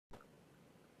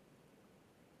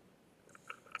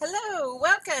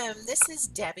Welcome. This is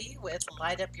Debbie with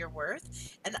Light Up Your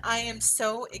Worth, and I am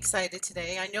so excited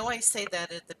today. I know I say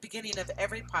that at the beginning of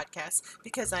every podcast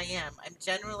because I am. I'm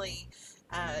generally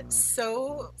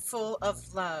so full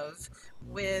of love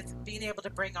with being able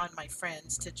to bring on my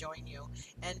friends to join you,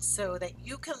 and so that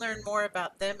you can learn more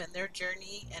about them and their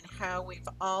journey and how we've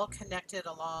all connected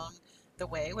along the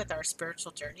way with our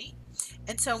spiritual journey.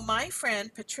 And so, my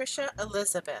friend Patricia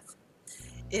Elizabeth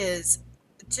is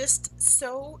just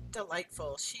so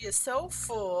delightful. She is so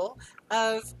full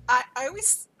of I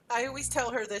always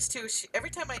tell her this too. Every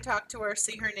time I talk to her,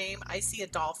 see her name, I see a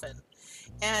dolphin.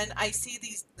 And I see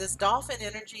this dolphin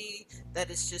energy that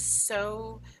is just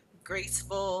so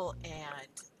graceful and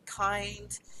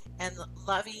kind and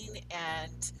loving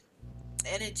and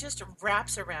it just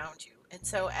wraps around you. And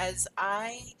so as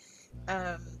I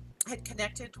um, had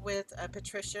connected with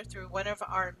Patricia through one of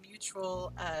our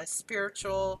mutual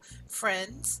spiritual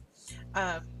friends.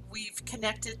 We've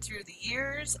connected through the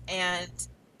years, and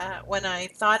when I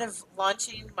thought of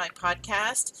launching my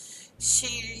podcast,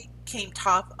 she came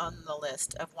top on the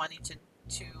list of wanting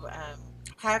to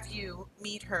have you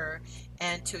meet her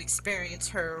and to experience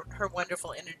her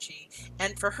wonderful energy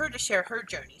and for her to share her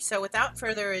journey. So without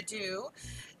further ado,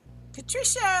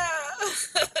 Patricia,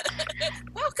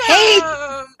 Hey,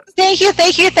 welcome. thank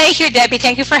you, Debbie.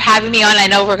 Thank you for having me on. I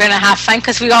know we're going to have fun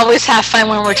because we always have fun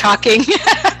when we're talking.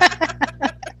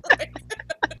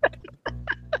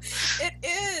 It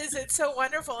is. It's so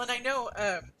wonderful. And I know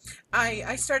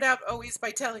I start out always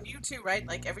by telling you too, right?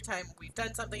 Like every time we've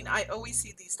done something, I always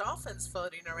see these dolphins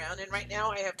floating around. And right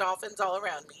now I have dolphins all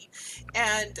around me.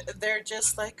 And they're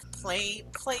just like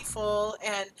playful.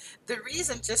 And the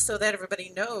reason, just so that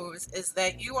everybody knows, is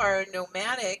that you are a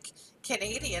nomadic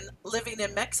Canadian living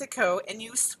in Mexico and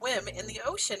you swim in the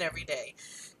ocean every day.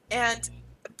 And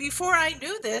before I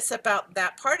knew this about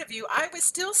that part of you, I was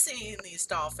still seeing these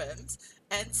dolphins.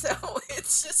 And so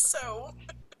it's just so,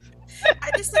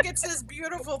 I just think it's this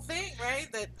beautiful thing, right?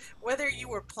 That whether you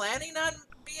were planning on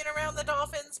being around the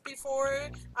dolphins before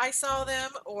I saw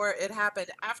them or it happened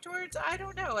afterwards, I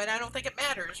don't know. And I don't think it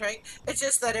matters, right? It's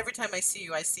just that every time I see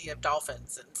you, I see of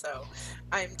dolphins. And so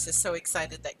I'm just so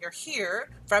excited that you're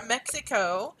here from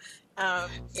Mexico. Um,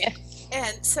 Yeah.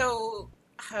 and so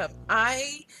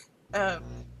I um,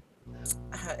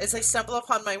 as I stumble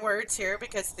upon my words here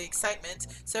because of the excitement.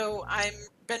 So I'm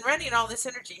been running all this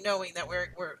energy knowing that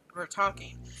we're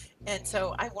talking. And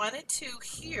so I wanted to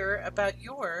hear about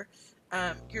your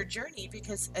journey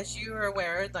because as you are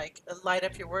aware, like Light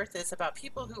Up Your Worth is about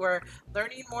people who are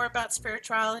learning more about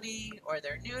spirituality or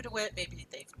they're new to it, maybe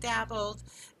they've dabbled,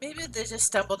 maybe they just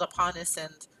stumbled upon us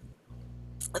and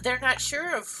they're not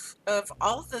sure of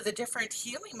all of the different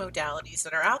healing modalities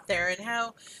that are out there and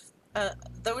how uh,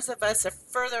 those of us are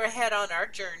further ahead on our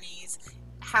journeys,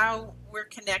 how we're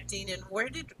connecting, and where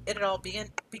did it all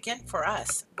begin for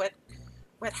us?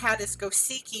 What had us go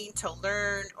seeking to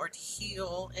learn or to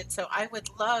heal? And so I would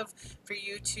love for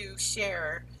you to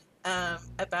share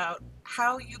about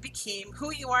how you became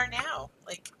who you are now.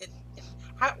 Like, and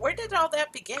how, where did all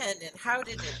that begin, and how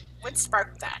did it? What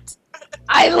sparked that?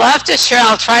 I love to share.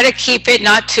 I'll try to keep it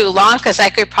not too long because I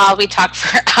could probably talk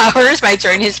for hours. My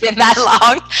journey has been that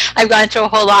long. I've gone through a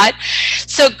whole lot.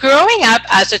 So, growing up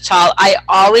as a child, I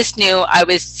always knew I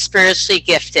was spiritually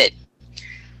gifted.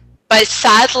 But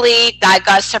sadly, that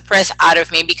got suppressed out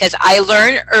of me because I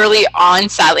learned early on,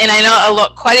 sadly, and I know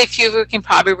quite a few of you can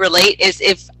probably relate, is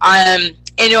if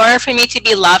in order for me to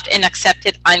be loved and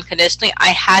accepted unconditionally, I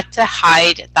had to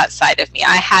hide that side of me.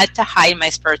 I had to hide my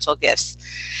spiritual gifts.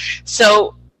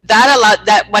 So that allowed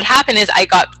that what happened is I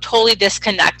got totally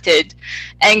disconnected.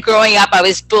 And growing up, I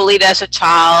was bullied as a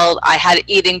child. I had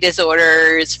eating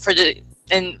disorders for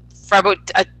about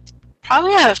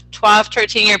probably a 12,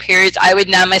 13-year periods. I would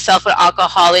numb myself with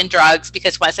alcohol and drugs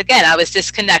because once again, I was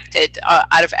disconnected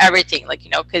out of everything. Like,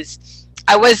 because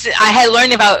I had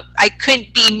learned about I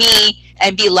couldn't be me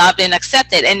and be loved and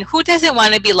accepted. And who doesn't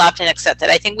want to be loved and accepted?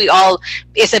 I think we all,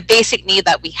 it's a basic need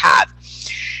that we have.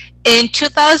 In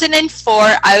 2004,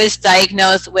 I was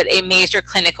diagnosed with a major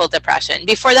clinical depression.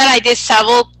 Before that, I did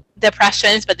several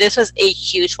depressions, but this was a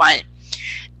huge one.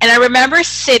 And I remember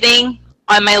sitting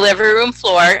on my living room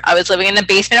floor. I was living in a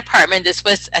basement apartment.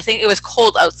 I think it was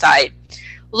cold outside.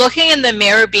 Looking in the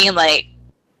mirror, being like,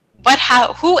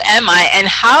 who am I and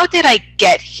how did I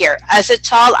get here? As a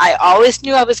child, I always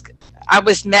knew I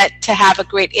was meant to have a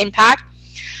great impact.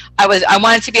 I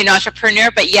wanted to be an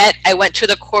entrepreneur, but yet I went to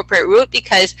the corporate route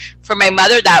because for my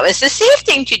mother, that was the safe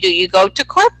thing to do. You go to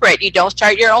corporate, you don't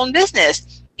start your own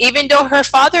business. Even though her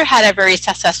father had a very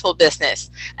successful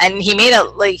business and he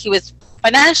was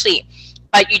financially,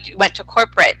 but you went to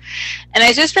corporate. And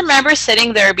I just remember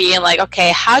sitting there being like,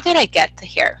 okay, how did I get to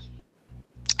here?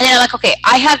 And I'm like, okay,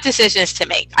 I have decisions to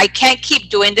make. I can't keep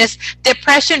doing this.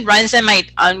 Depression runs in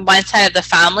on one side of the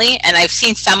family, and I've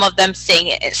seen some of them saying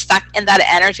it stuck in that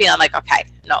energy. And I'm like, okay,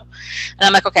 no. And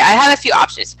I'm like, okay, I have a few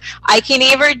options. I can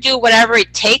either do whatever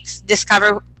it takes,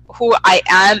 discover who I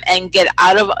am, and get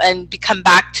out of and become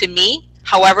back to me,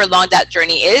 however long that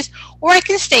journey is, or I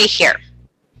can stay here.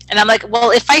 And I'm like,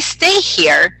 well, if I stay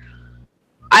here,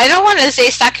 I don't want to stay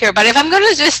stuck here. But if I'm going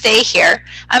to just stay here,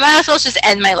 I might as well just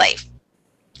end my life.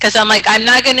 Because I'm like, I'm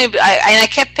not going to, and I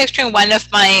kept picturing one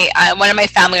of my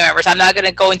family members. I'm not going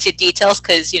to go into details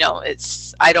because,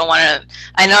 I don't want to,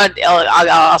 I know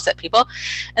I'll upset people.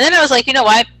 And then I was like, you know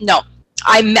what? No,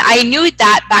 I knew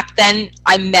that back then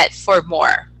I meant for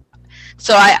more.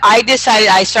 So I decided,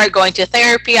 I started going to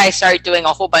therapy. I started doing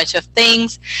a whole bunch of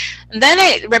things. And then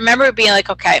I remember being like,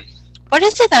 okay, what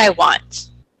is it that I want?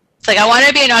 It's like, I want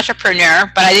to be an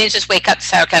entrepreneur, but I didn't just wake up and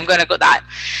say, okay, I'm going to go that.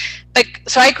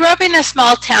 So I grew up in a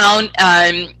small town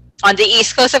on the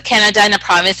east coast of Canada in the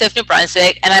province of New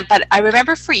Brunswick. But I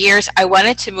remember for years, I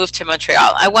wanted to move to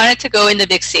Montreal. I wanted to go in the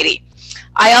big city.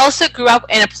 I also grew up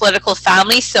in a political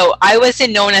family, so I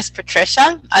wasn't known as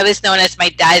Patricia. I was known as my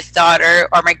dad's daughter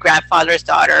or my grandfather's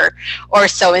daughter or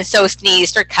so-and-so's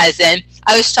niece or cousin.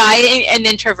 I was shy and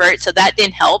introvert, so that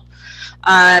didn't help.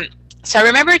 So I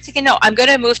remember thinking, no, I'm going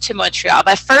to move to Montreal.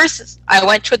 But first, I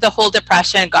went through the whole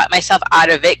depression and got myself out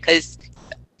of it because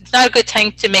it's not a good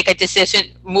time to make a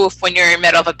decision move when you're in the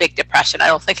middle of a big depression. I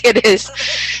don't think it is.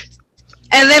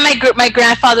 And then my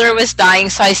grandfather was dying,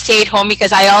 so I stayed home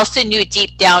because I also knew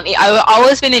deep down, I've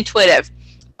always been intuitive,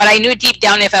 but I knew deep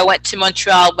down if I went to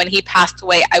Montreal when he passed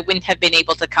away, I wouldn't have been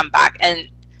able to come back. And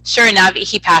sure enough,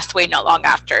 he passed away not long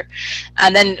after.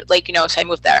 And then, so I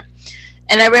moved there.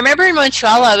 And I remember in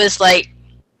Montreal, I was like,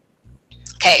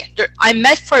 okay, I'm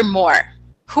meant for more.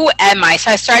 Who am I?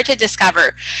 So I started to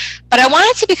discover. But I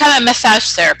wanted to become a massage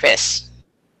therapist.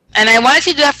 And I wanted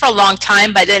to do that for a long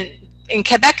time, but then in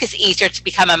Quebec, it's easier to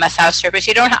become a massage therapist.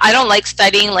 I don't like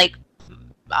studying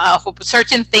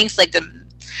certain things like the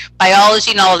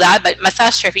biology and all of that, but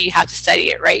massage therapy, you have to study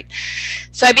it, right?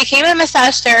 So I became a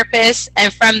massage therapist,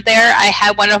 and from there, I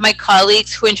had one of my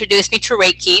colleagues who introduced me to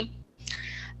Reiki.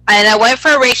 And I went for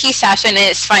a Reiki session, and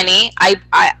it's funny,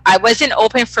 I wasn't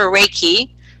open for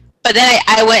Reiki, but then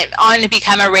I went on to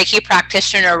become a Reiki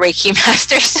practitioner, a Reiki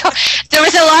master. So there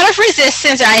was a lot of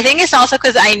resistance, and I think it's also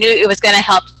because I knew it was going to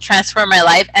help transform my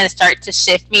life and start to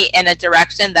shift me in a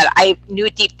direction that I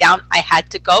knew deep down I had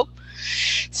to go.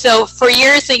 So for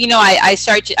years, I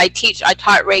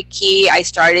taught Reiki. I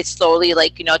started slowly,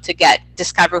 to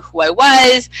discover who I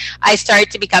was. I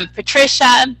started to become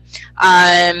Patricia.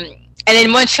 And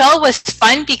in Montreal was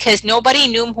fun because nobody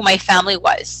knew who my family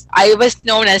was. I was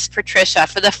known as Patricia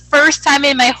for the first time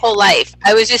in my whole life.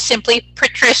 I was just simply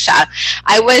Patricia.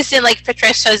 I wasn't like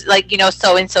Patricia's,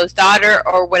 so-and-so's daughter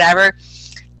or whatever.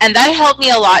 And that helped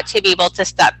me a lot to be able to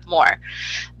step more.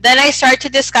 Then I started to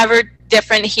discover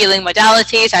different healing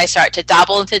modalities. I started to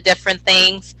dabble into different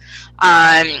things.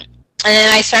 And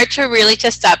then I started to really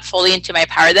just step fully into my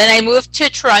power. Then I moved to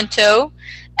Toronto.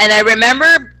 And I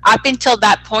remember up until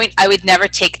that point, I would never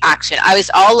take action. I was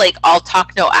all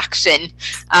talk, no action.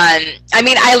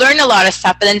 I learned a lot of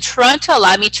stuff, but then Toronto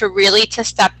allowed me to really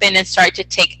step in and start to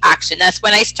take action. That's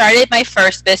when I started my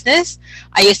first business.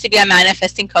 I used to be a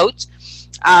manifesting coach.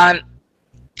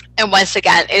 And once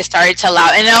again, it started to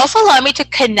allow, and it also allowed me to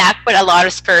connect with a lot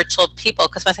of spiritual people.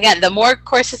 Because once again, the more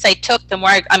courses I took, the more,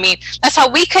 that's how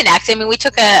we connect. We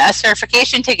took a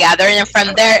certification together, and then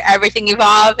from there, everything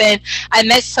evolved, and I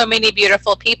met so many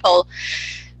beautiful people.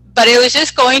 But it was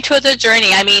just going through the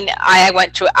journey. I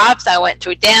went through ups, I went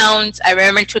through downs. I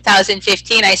remember in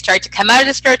 2015, I started to come out of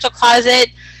the spiritual closet,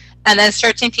 and then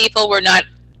certain people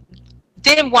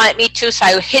didn't want me to, so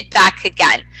I hit back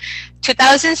again.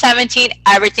 2017,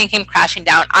 everything came crashing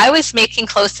down. I was making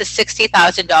close to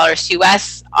 $60,000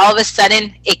 US. All of a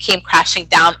sudden, it came crashing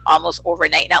down almost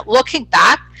overnight. Now, looking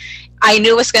back, I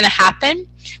knew it was going to happen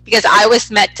because I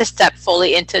was meant to step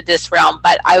fully into this realm,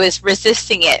 but I was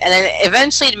resisting it. And then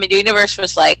eventually, the universe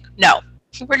was like, no,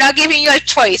 we're not giving you a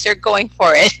choice. You're going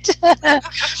for it.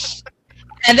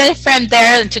 And then from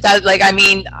there, in 2000,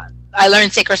 I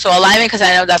learned Sacred Soul Alignment because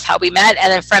I know that's how we met.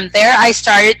 And then from there, I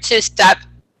started to step.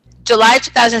 July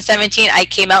 2017, I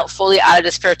came out fully out of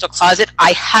the spiritual closet.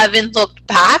 I haven't looked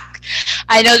back.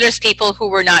 I know there's people who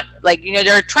were not they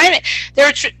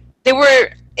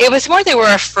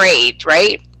were afraid,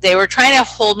 right? They were trying to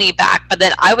hold me back, but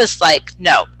then I was like,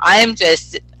 no, I'm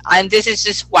this is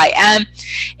just who I am.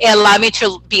 It allowed me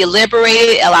to be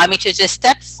liberated. It allowed me to just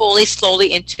step fully,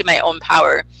 slowly into my own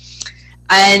power.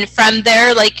 And from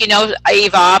there, like, I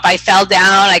evolved, I fell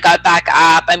down, I got back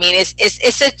up. I mean,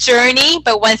 it's a journey,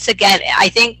 but once again, I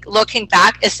think looking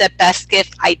back is the best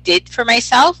gift I did for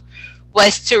myself,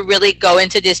 was to really go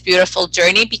into this beautiful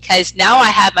journey, because now I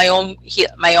have my own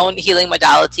healing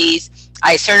modalities.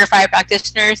 I certify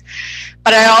practitioners,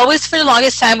 but I always, for the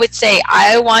longest time, would say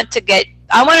I want to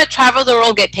travel the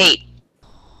world, get paid.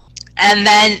 And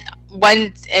then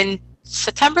when in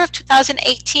September of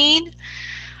 2018,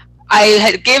 I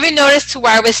had given notice to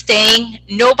where I was staying.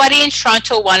 Nobody in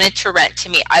Toronto wanted to rent to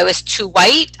me. I was too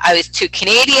white. I was too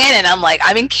Canadian. And I'm like,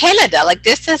 I'm in Canada. Like,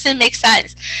 this doesn't make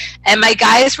sense. And my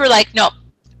guys were like, no,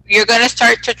 you're going to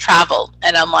start to travel.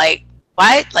 And I'm like,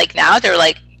 what? Like, now? They're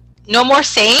like, no more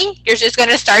saying. You're just going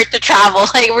to start to travel.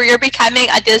 Like, where you're becoming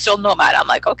a digital nomad. I'm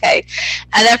like, okay.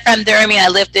 And then from there, I mean, I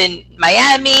lived in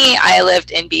Miami. I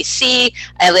lived in BC.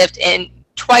 I lived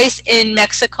twice in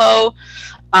Mexico.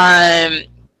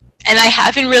 And I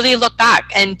haven't really looked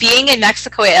back. And being in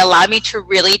Mexico, it allowed me to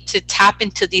really to tap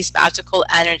into these magical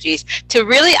energies.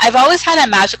 I've always had a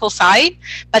magical side,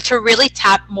 but to really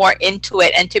tap more into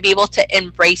it and to be able to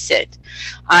embrace it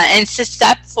and to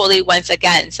step fully once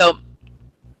again. So,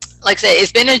 like I said,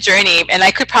 it's been a journey, and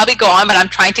I could probably go on, but I'm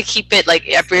trying to keep it like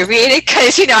abbreviated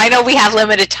because, I know we have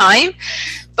limited time.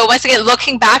 But once again,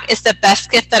 looking back, is the best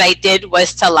gift that I did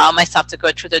was to allow myself to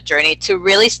go through the journey, to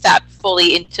really step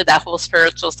fully into that whole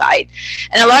spiritual side.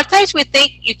 And a lot of times we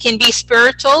think you can be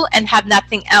spiritual and have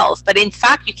nothing else, but in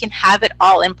fact, you can have it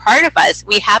all. And part of us,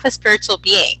 we have a spiritual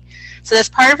being. So that's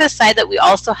part of the side that we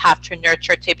also have to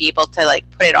nurture to be able to like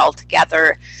put it all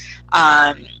together.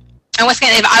 And once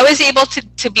again, if I was able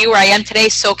to be where I am today,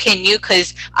 so can you,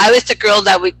 because I was the girl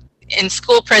that would, in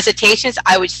school presentations,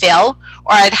 I would fail,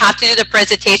 or I'd have to do the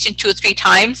presentation 2 or 3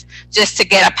 times just to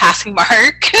get a passing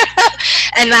mark.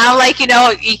 And now, like, you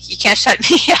can't shut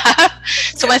me up.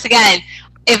 So once again,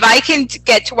 if I can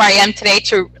get to where I am today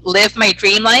to live my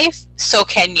dream life, so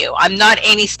can you. I'm not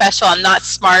any special. I'm not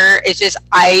smarter. It's just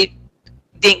I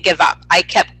didn't give up. I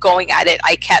kept going at it.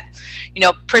 I kept,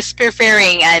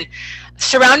 persevering and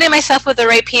surrounding myself with the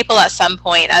right people at some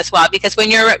point as well, because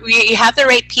when you have the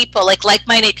right people,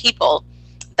 like-minded people,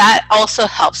 that also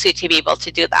helps you to be able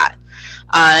to do that.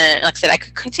 Like I said, I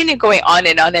could continue going on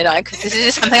and on and on, because this is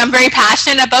just something I'm very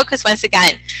passionate about, because once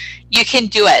again, you can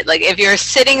do it. Like, if you're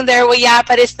sitting there, well, yeah,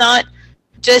 but it's not,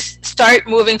 just start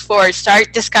moving forward,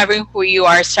 start discovering who you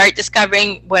are, start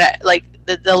discovering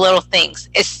the little things.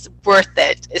 It's worth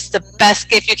it. It's the best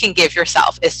gift you can give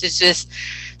yourself, is to just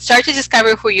start to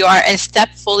discover who you are and step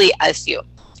fully as you.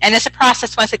 And it's a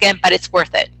process, once again, but it's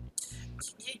worth it.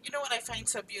 You know what I find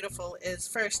so beautiful is,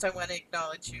 first, I want to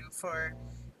acknowledge you for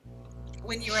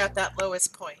when you were at that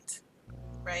lowest point,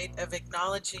 right? Of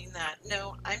acknowledging that,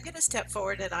 no, I'm going to step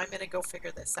forward and I'm going to go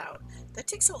figure this out. That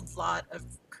takes a lot of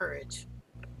courage,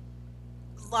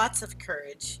 lots of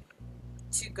courage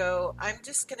to go, I'm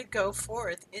just going to go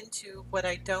forth into what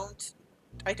I don't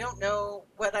know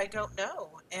what I don't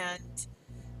know. And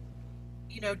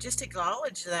just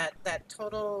acknowledge that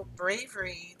total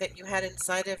bravery that you had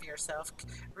inside of yourself,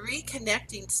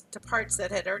 reconnecting to parts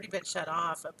that had already been shut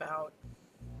off about,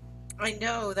 I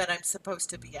know that I'm supposed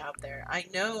to be out there. I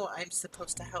know I'm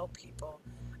supposed to help people.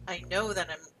 I know that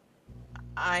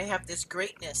I have this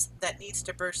greatness that needs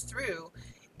to burst through,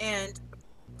 and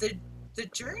the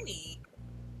journey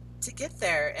to get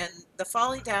there, and the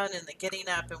falling down and the getting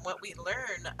up, and what we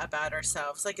learn about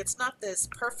ourselves. Like, it's not this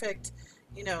perfect,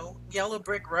 yellow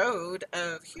brick road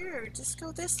of, here, just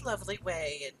go this lovely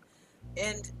way,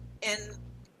 and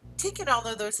taking all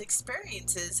of those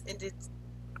experiences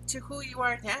into who you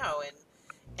are now.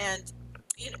 And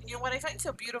what I find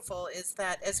so beautiful is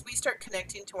that as we start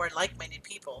connecting to our like-minded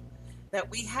people, that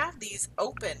we have these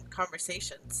open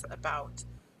conversations about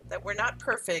that we're not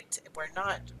perfect,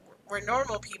 we're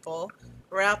normal people.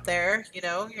 We're out there,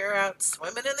 you're out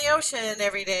swimming in the ocean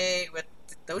every day with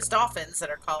those dolphins that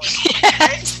are calling you,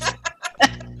 right?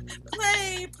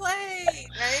 play,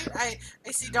 right?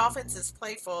 I see dolphins as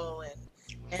playful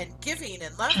and giving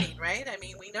and loving, right? I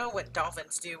mean, we know what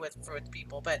dolphins do with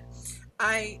people, but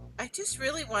I just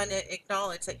really want to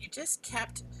acknowledge that you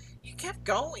kept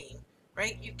going,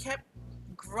 right? You kept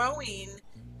growing,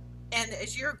 and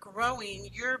as you're growing,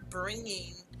 you're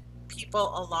bringing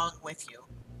people along with you.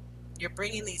 You're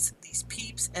bringing these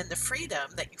peeps, and the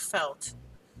freedom that you felt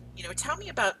tell me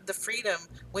about the freedom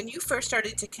when you first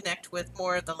started to connect with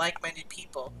more of the like-minded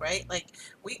people, right? Like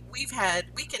we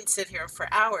can sit here for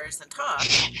hours and talk,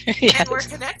 and we're Yes.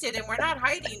 connected, and we're not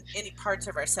hiding any parts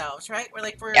of ourselves, right?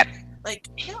 We're Yep. like,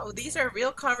 no, these are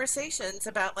real conversations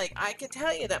about, like, I can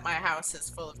tell you that my house is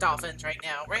full of dolphins right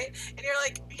now, right? And you're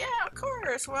like, yeah, of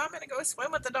course. Well, I'm gonna go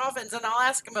swim with the dolphins, and I'll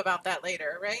ask them about that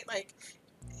later, right? Like,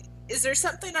 is there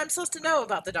something I'm supposed to know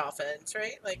about the dolphins,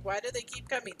 right? Like, why do they keep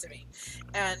coming to me?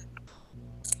 And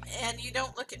you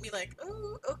don't look at me like,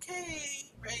 oh,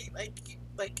 okay, right?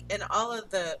 Like, and all of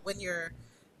the when your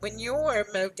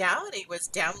modality was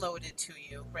downloaded to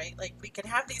you, right? Like, we can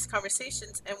have these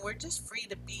conversations, and we're just free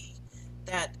to be.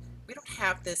 That we don't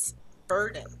have this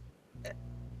burden,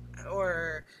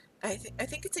 or I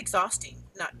think it's exhausting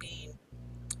not being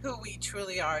who we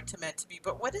truly are to meant to be.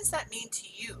 But what does that mean to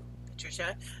you,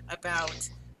 Patricia, about,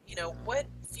 what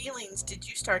feelings did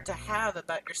you start to have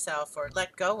about yourself or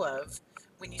let go of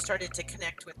when you started to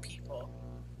connect with people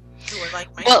who are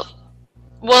like-minded? Well,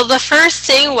 well, the first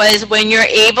thing was when you're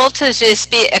able to just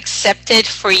be accepted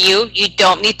for you, you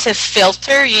don't need to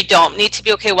filter. You don't need to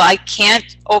be, okay, well, I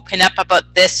can't open up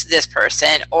about this to this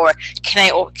person, or can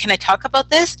I talk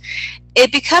about this?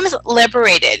 It becomes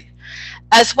liberated.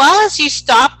 As well as you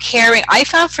stop caring. I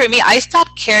found for me, I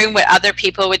stopped caring what other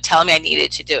people would tell me I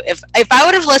needed to do. If I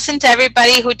would have listened to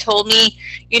everybody who told me,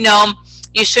 you know,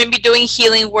 you shouldn't be doing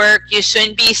healing work, you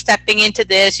shouldn't be stepping into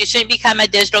this, you shouldn't become a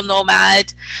digital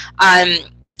nomad, um,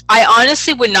 I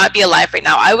honestly would not be alive right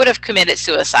now. I would have committed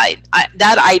suicide.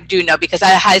 That I do know, because I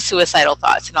had suicidal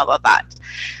thoughts and all of that.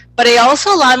 But it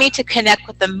also allowed me to connect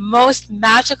with the most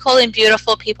magical and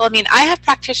beautiful people. I mean, I have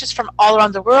practitioners from all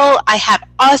around the world. I have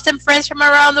awesome friends from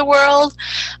around the world.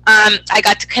 I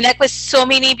got to connect with so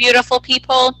many beautiful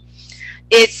people.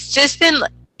 It's just been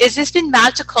it's just been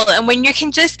magical. And when you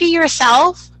can just be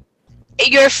yourself,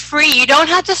 you're free. You don't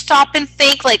have to stop and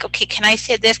think like, okay, can I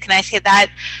say this? Can I say that?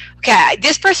 Okay,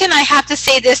 this person, I have to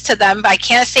say this to them, but I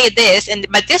can't say this. And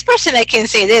but this person, I can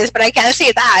say this, but I can't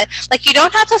say that. Like, you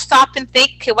don't have to stop and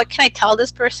think, okay, what can I tell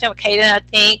this person? What can I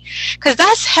think? Because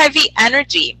that's heavy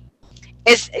energy.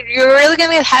 You're really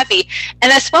gonna get heavy.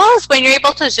 And as well as when you're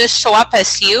able to just show up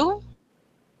as you,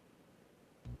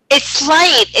 it's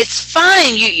light, it's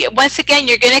fun. Once again,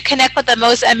 you're going to connect with the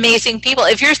most amazing people.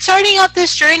 If you're starting out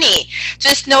this journey,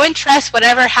 just know and trust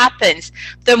whatever happens.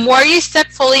 The more you step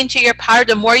fully into your power,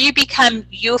 the more you become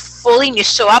you fully and you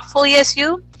show up fully as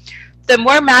you, the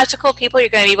more magical people you're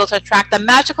going to be able to attract, the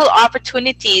magical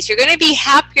opportunities. You're going to be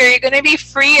happier, you're going to be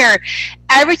freer.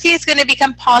 Everything is going to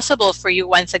become possible for you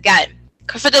once again.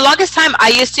 Because for the longest time,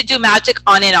 I used to do magic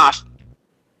on and off,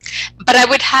 but I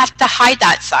would have to hide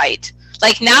that side.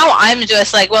 Like, now I'm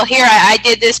just like, well, here, I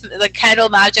did this, like, candle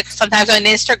magic sometimes on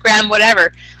Instagram,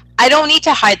 whatever. I don't need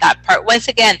to hide that part. Once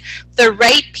again, the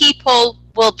right people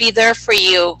will be there for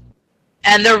you,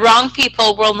 and the wrong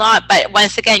people will not. But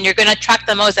once again, you're going to attract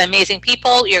the most amazing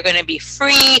people. You're going to be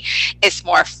free. It's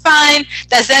more fun.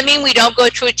 Does that mean we don't go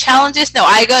through challenges? No,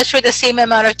 I go through the same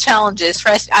amount of challenges.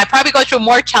 First, I probably go through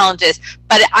more challenges,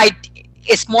 but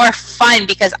it's more fun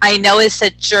because I know it's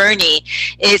a journey.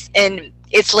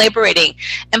 It's liberating.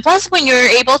 And plus, when you're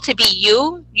able to be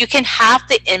you, you can have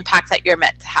the impact that you're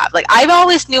meant to have. Like, I've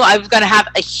always knew I was going to have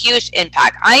a huge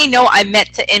impact. I know I'm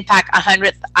meant to impact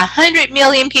 100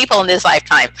 million people in this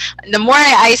lifetime. And the more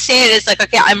I say it, it's like,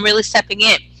 okay, I'm really stepping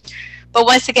in. But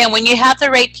once again, when you have the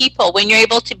right people, when you're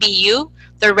able to be you,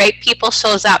 the right people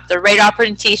shows up, the right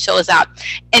opportunity shows up.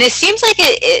 And it seems like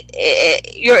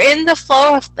you're in the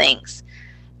flow of things,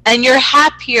 and you're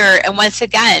happier. And once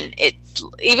again,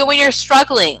 even when you're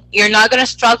struggling, you're not going to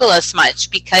struggle as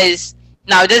much, because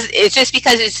now it's just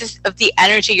because it's just of the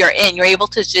energy you're in. You're able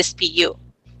to just be you.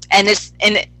 And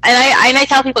I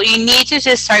tell people, you need to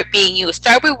just start being you.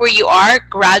 Start with where you are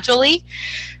gradually.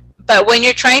 But when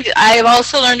you're trying to, I've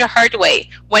also learned the hard way.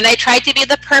 When I tried to be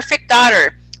the perfect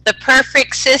daughter, the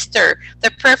perfect sister,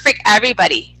 the perfect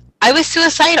everybody, I was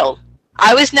suicidal.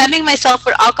 I was numbing myself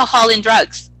with alcohol and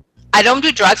drugs. I don't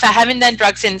do drugs. I haven't done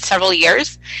drugs in several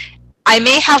years. I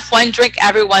may have one drink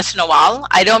every once in a while.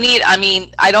 I don't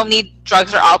need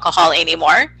drugs or alcohol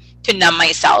anymore to numb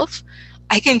myself.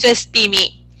 I can just be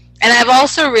me. And I've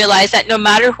also realized that no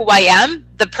matter who I am,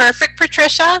 the perfect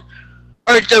Patricia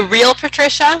or the real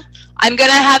Patricia, I'm going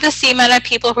to have the same amount of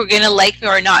people who are going to like me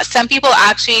or not. Some people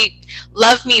actually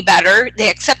love me better. They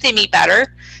accepted me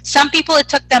better. Some people, it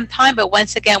took them time. But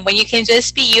once again, when you can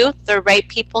just be you, the right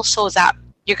people shows up.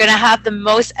 You're going to have the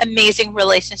most amazing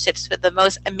relationships with the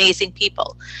most amazing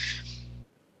people.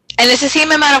 And it's the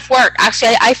same amount of work.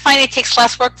 Actually, I find it takes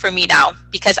less work for me now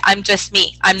because I'm just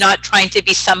me. I'm not trying to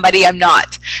be somebody I'm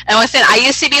not. And listen, I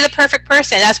used to be the perfect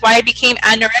person. That's why I became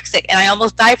anorexic and I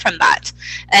almost died from that.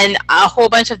 And a whole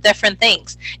bunch of different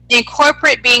things. In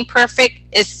corporate, being perfect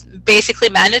is basically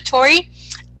mandatory.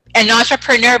 An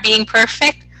entrepreneur being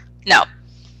perfect, no,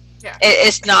 Yeah.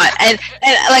 it's not. And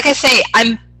like I say,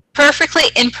 I'm perfectly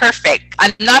imperfect.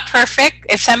 I'm not perfect.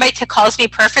 If somebody calls me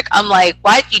perfect, I'm like,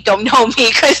 what? You don't know me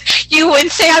because you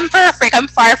wouldn't say I'm perfect. I'm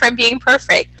far from being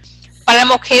perfect. But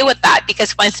I'm okay with that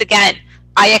because once again,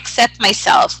 I accept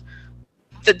myself.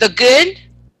 The good,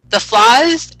 the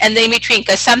flaws, and the in between.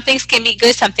 Because some things can be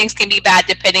good, some things can be bad,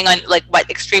 depending on like what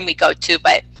extreme we go to.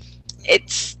 But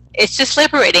it's just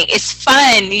liberating. It's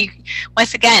fun.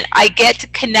 Once again, I get to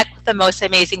connect with the most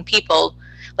amazing people,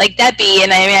 like Debbie,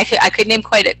 and I mean, I could name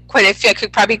quite a few. I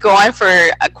could probably go on for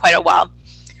quite a while,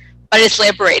 but it's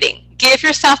liberating. Give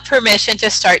yourself permission to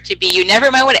start to be you.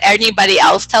 Never mind what anybody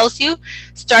else tells you.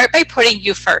 Start by putting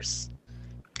you first,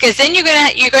 because then you're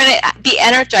gonna be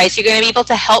energized. You're gonna be able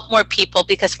to help more people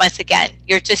because once again,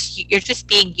 you're just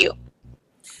being you.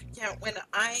 Yeah,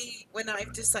 when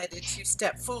I've decided to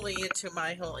step fully into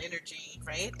my whole energy,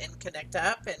 right, and connect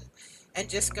up and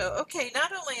just go, okay,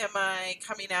 not only am I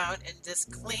coming out and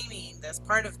just claiming this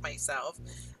part of myself,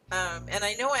 and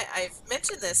I know I've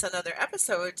mentioned this in other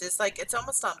episodes, it's like it's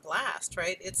almost on blast,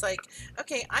 right? It's like,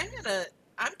 okay,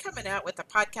 I'm coming out with a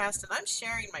podcast and I'm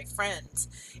sharing my friends,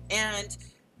 and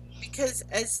because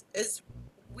as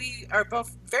we are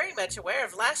both very much aware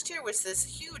of, last year was this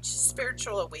huge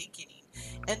spiritual awakening,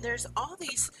 and there's all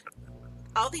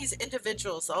these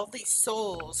individuals, all these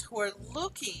souls who are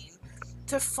looking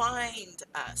to find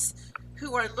us,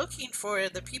 who are looking for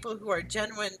the people who are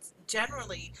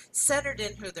generally centered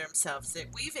in who themselves, that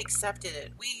we've accepted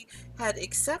it. We had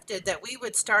accepted that we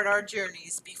would start our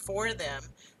journeys before them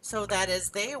so that as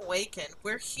they awaken,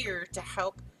 we're here to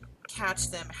help catch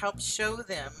them, help show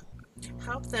them,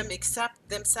 help them accept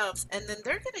themselves, and then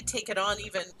they're going to take it on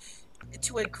even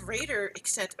to a greater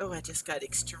extent. Oh, I just got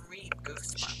extreme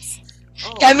goosebumps.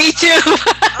 Oh Yeah, my me too. gosh.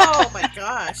 Oh my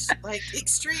gosh. Like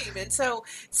extreme. And so,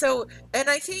 and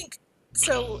I think,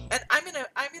 and I'm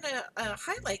gonna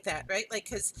highlight that, right? Like,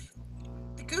 because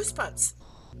the goosebumps,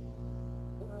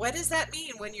 what does that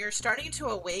mean when you're starting to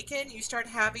awaken? You start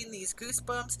having these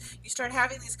goosebumps, you start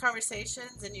having these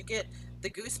conversations, and you get the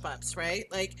goosebumps, right?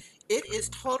 Like, it is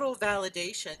total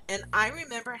validation. And I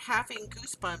remember having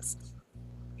goosebumps,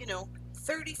 you know,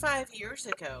 35 years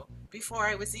ago, before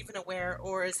I was even aware,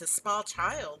 or as a small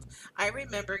child. I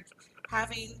remember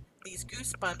having these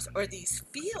goosebumps or these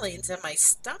feelings in my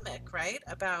stomach, right?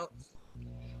 About,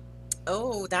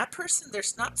 oh, that person,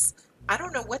 there's not, I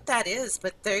don't know what that is,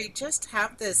 but they just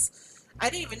have this, I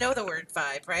didn't even know the word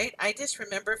vibe, right? I just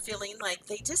remember feeling like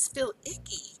they just feel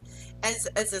icky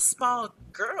as a small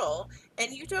girl,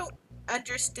 and you don't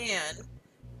understand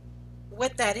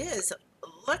what that is.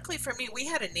 Luckily for me, we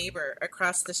had a neighbor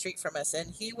across the street from us,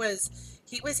 and he was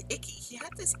icky. He had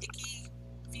this icky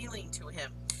feeling to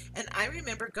him. And I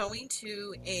remember going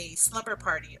to a slumber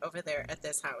party over there at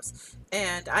this house.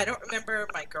 And I don't remember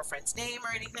my girlfriend's name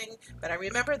or anything, but I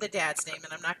remember the dad's name,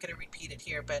 and I'm not going to repeat it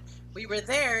here. But we were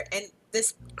there, and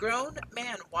this grown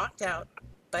man walked out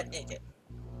butt naked.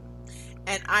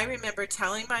 And I remember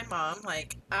telling my mom,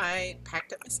 like, I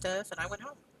packed up my stuff and I went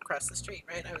home across the street,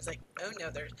 right? I was like, oh no,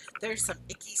 there's some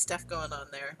icky stuff going on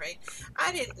there, right?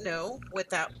 I didn't know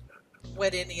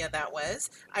what any of that was.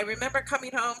 I remember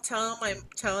coming home,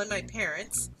 telling my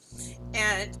parents,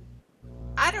 and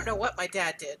I don't know what my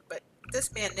dad did, but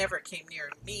this man never came near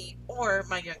me or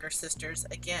my younger sisters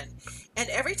again. And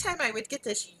every time I would get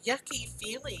this yucky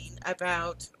feeling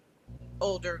about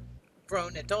older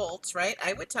grown adults, right?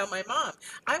 I would tell my mom.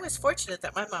 I was fortunate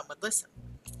that my mom would listen,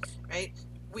 right?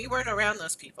 We weren't around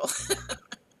those people.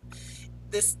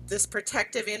 This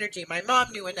protective energy. My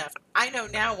mom knew enough. I know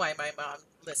now why my mom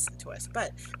listened to us,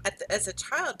 but as a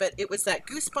child, but it was that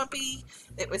goosebumpy.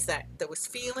 It was that those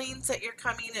feelings that you're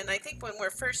coming, and I think when we're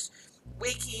first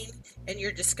waking and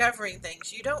you're discovering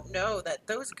things, you don't know that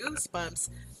those goosebumps.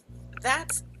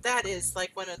 That is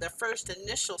like one of the first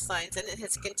initial signs, and it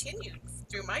has continued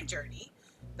through my journey.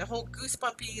 The whole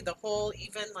goosebumpy, the whole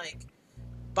even like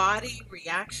body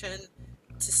reaction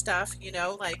to stuff,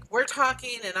 like we're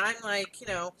talking and I'm like,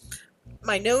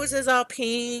 my nose is all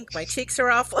pink, my cheeks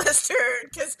are all flustered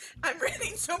because I'm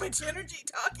running so much energy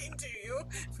talking to you,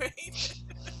 right?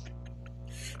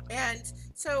 And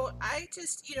so I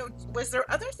just, was there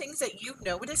other things that you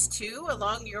noticed too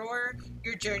along your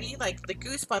journey, like the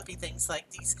goosebumpy things, like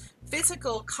these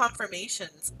physical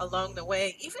confirmations along the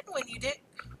way, even when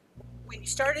when you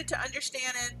started to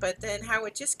understand it, but then how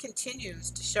it just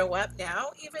continues to show up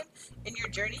now, even in your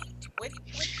journey?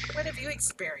 What have you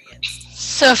experienced?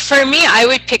 So for me, I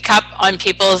would pick up on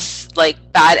people's like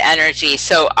bad energy.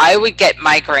 So I would get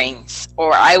migraines,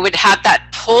 or I would have that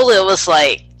pull. It was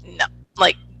like, no,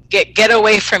 like get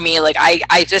away from me. Like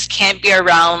I just can't be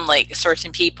around like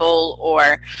certain people,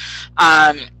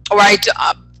 um, or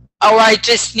or I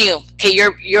just knew, okay,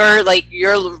 you're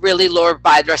really lower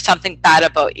vibe. There's something bad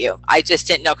about you. I just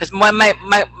didn't know, because my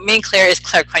main clair is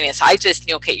claircognizance. I just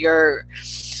knew, okay, you're.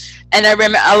 And I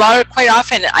remember quite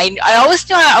often, I always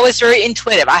knew I was very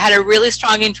intuitive. I had a really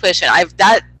strong intuition.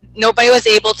 Nobody was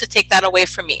able to take that away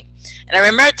from me. And I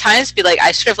remember at times be like,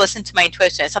 I should have listened to my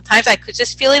intuition. Sometimes I could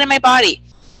just feel it in my body.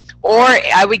 Or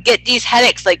I would get these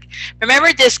headaches. Like,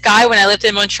 remember this guy when I lived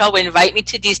in Montreal would invite me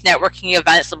to these networking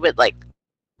events with like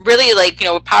really like,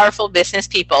 powerful business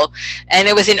people. And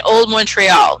it was in old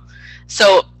Montreal.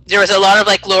 So there was a lot of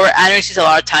like lower energies a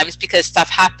lot of times because stuff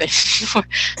happened.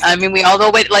 I mean, we all know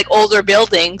what like older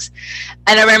buildings.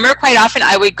 And I remember quite often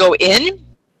I would go in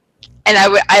and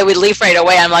I would leave right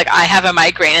away. I'm like, I have a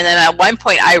migraine. And then at one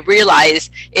point I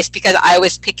realized it's because I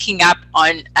was picking up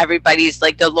on everybody's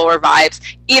like the lower vibes,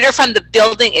 either from the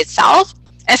building itself,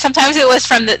 and sometimes it was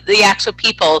from the actual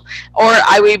people, or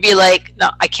I would be like,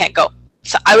 no, I can't go.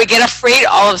 So I would get afraid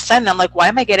all of a sudden. I'm like, why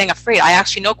am I getting afraid? I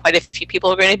actually know quite a few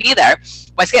people are going to be there.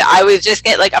 Once again, I would just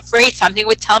get like afraid. Something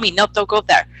would tell me, nope, don't go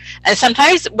there. And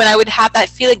sometimes when I would have that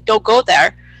feeling, don't go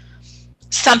there,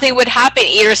 something would happen.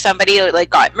 Either somebody like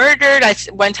got murdered.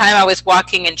 One time I was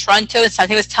walking in Toronto and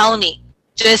something was telling me,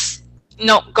 just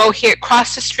no, go here,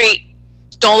 cross the street.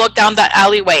 Don't look down that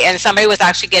alleyway. And somebody was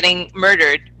actually getting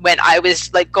murdered when I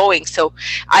was like going. So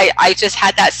I just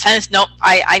had that sense, nope,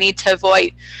 I need to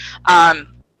avoid. But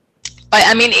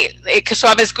I mean, so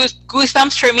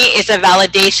goosebumps for me is a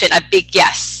validation, a big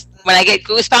yes. When I get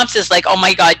goosebumps, it's like, oh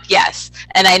my God, yes.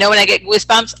 And I know when I get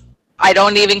goosebumps, I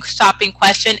don't even stop and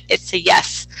question. It's a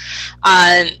yes.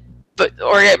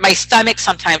 Or my stomach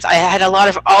sometimes. I had a lot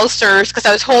of ulcers because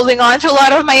I was holding on to a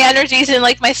lot of my energies in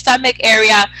like my stomach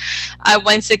area.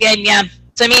 Once again, yeah.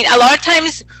 So I mean, a lot of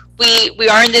times we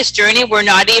are in this journey, we're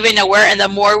not even aware, and the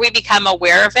more we become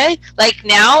aware of it, like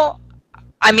now,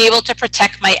 I'm able to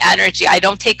protect my energy. I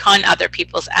don't take on other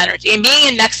people's energy. And being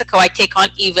in Mexico, I take on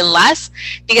even less,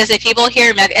 because if people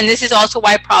here, and this is also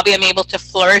why probably I'm able to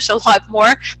flourish a lot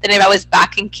more than if I was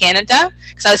back in Canada,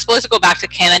 because I was supposed to go back to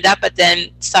Canada, but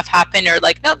then stuff happened, or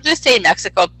like, nope, just stay in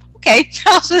Mexico. Okay,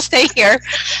 I'll just stay here.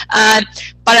 But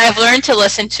I've learned to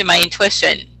listen to my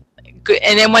intuition.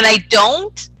 And then when I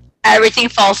don't, everything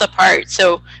falls apart.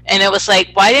 So, and it was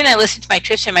like, why didn't I listen to my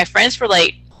intuition? My friends were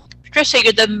like, Patricia,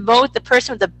 you're the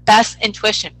person with the best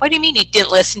intuition. What do you mean you didn't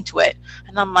listen to it?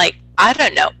 And I'm like, I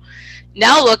don't know.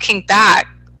 Now looking back,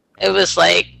 it was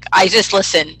like, I just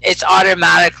listened. It's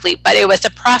automatically, but it was a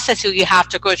process you have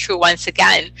to go through once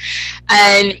again.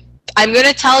 And I'm going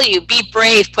to tell you, be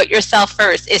brave, put yourself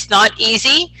first. It's not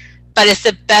easy, but it's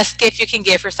the best gift you can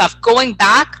give yourself. Going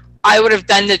back, I would have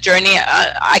done the journey.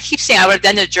 I keep saying I would have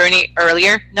done the journey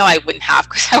earlier. No, I wouldn't have,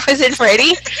 because I wasn't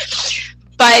ready.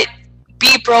 But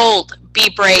be bold,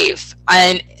 be brave,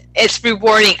 and it's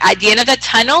rewarding. At the end of the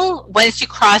tunnel, once you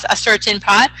cross a certain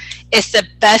path, it's the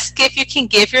best gift you can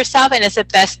give yourself, and it's the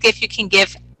best gift you can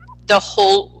give the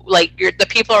whole, like the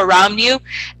people around you,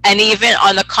 and even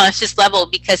on the conscious level.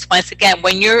 Because once again,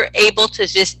 when you're able to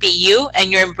just be you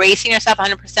and you're embracing yourself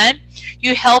 100%,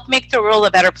 you help make the world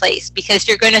a better place, because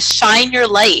you're going to shine your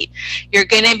light. You're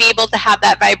going to be able to have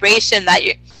that vibration that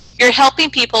you're helping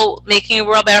people, making the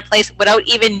world a better place without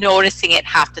even noticing it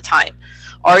half the time.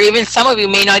 Or even some of you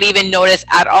may not even notice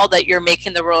at all that you're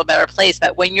making the world a better place.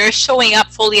 But when you're showing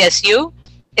up fully as you,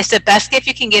 it's the best gift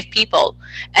you can give people.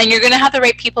 And you're going to have the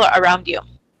right people around you.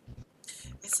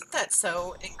 Isn't that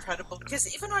so incredible?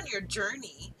 Because even on your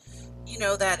journey,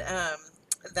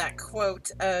 that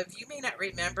quote of, you may not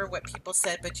remember what people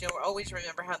said, but you'll always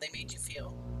remember how they made you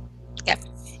feel. Yep.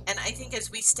 And I think as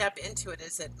we step into it,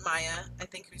 is it Maya, I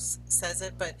think, who says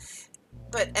it, but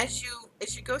as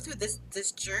you go through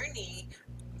this journey,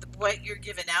 what you're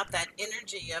giving out, that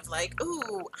energy of like,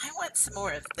 ooh, I want some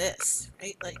more of this,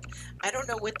 right? Like, I don't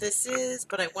know what this is,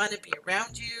 but I want to be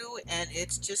around you. And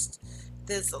it's just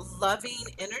this loving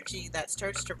energy that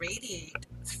starts to radiate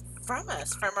from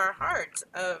us, from our hearts,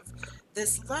 of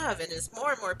this love. And as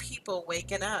more and more people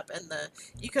waking up, and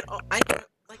I can,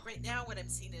 like right now, what I'm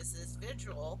seeing is this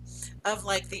visual of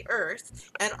like the earth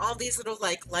and all these little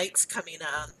like lights coming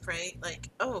on, right? Like,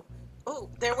 oh,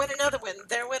 there went another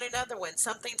one,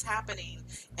 something's happening.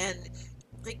 And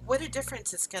like what a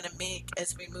difference it's going to make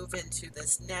as we move into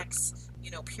this next,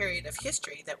 period of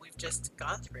history that we've just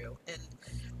gone through. And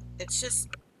it's just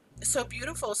so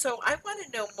beautiful. So I want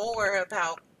to know more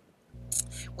about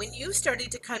when you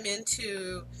started to come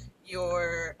into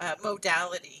your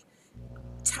modality.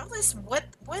 Tell us what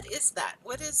is that?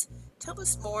 Tell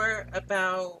us more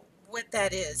about what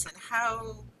that is and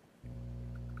how.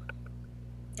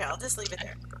 Yeah, I'll just leave it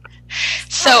there.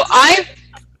 So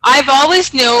I've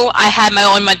always knew I had my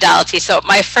own modality. So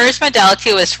my first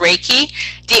modality was Reiki.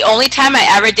 The only time I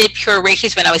ever did pure Reiki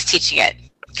is when I was teaching it.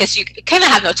 Because you kind of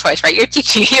have no choice, right? You're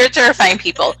teaching, you're terrifying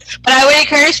people. But I would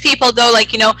encourage people though,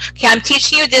 like, okay, I'm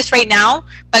teaching you this right now,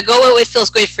 but go with what feels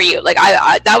good for you. Like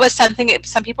I that was something,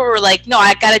 some people were like, no,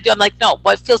 I got to do. I'm like, no,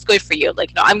 what feels good for you?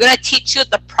 Like, no, I'm going to teach you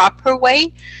the proper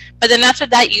way. But then after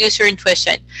that, you use your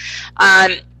intuition.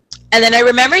 And then I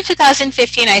remember in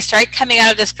 2015, I started coming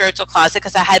out of the spiritual closet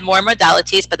because I had more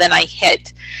modalities, but then I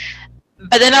hid.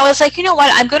 But then I was like, you know what?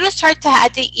 I'm going to start to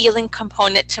add the healing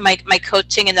component to my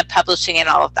coaching and the publishing and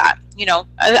all of that.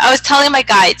 I was telling my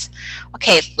guides,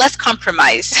 okay, let's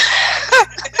compromise.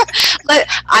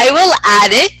 I will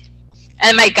add it.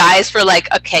 And my guides were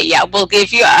like, okay, yeah, we'll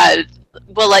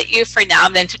let you for now.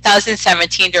 And then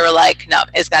 2017, they were like, no,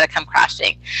 it's got to come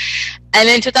crashing. And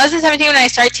in 2017, when I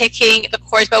started taking the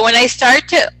course, but when I started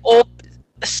to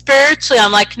spiritually,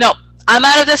 I'm like, no, I'm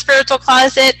out of the spiritual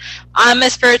closet. I'm a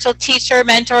spiritual teacher,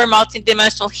 mentor,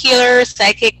 multidimensional healer,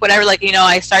 psychic, whatever. Like,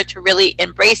 I started to really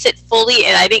embrace it fully.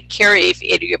 And I didn't care if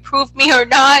you approved me or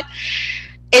not.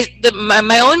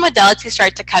 My own modality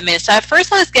started to come in. So at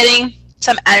first I was getting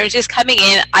some energies coming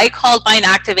in. I called mine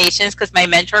activations because my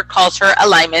mentor calls her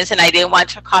alignments, and I didn't want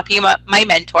to copy my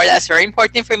mentor. That's very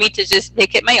important for me to just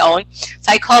make it my own.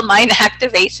 So I called mine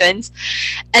activations,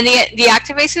 and the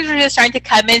activations were just starting to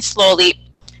come in slowly.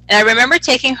 And I remember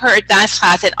taking her advanced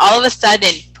class, and all of a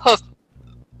sudden, poof,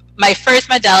 my first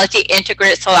modality,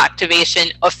 integrated soul activation,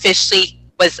 officially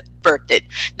was birthed.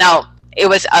 Now, it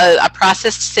was a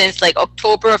process since like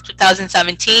October of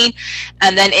 2017,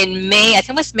 and then in May, I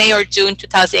think it was May or June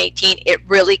 2018, it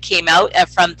really came out, and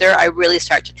from there I really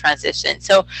started to transition.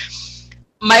 So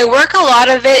my work, a lot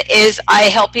of it is I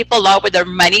help people a lot with their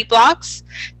money blocks.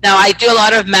 Now I do a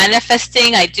lot of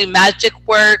manifesting, I do magic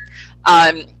work,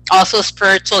 also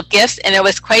spiritual gifts, and it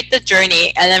was quite the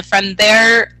journey. And then from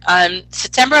there,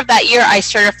 September of that year, I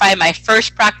certified my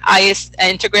first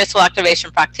integrated soul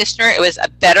activation practitioner. It was a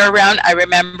beta round. I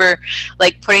remember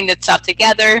like putting the stuff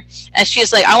together, and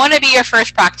she's like, I want to be your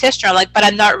first practitioner. I'm like, but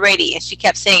I'm not ready. And she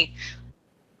kept saying,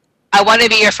 I want to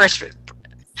be your first.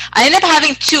 I ended up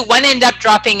having two. One ended up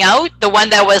dropping out. The one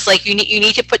that was like, you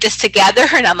need to put this together.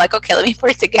 And I'm like, okay, let me put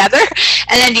it together.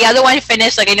 And then the other one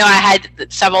finished. Like, I know I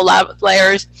had several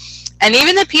layers. And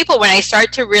even the people, when I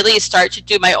start to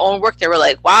do my own work, they were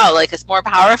like, wow, like it's more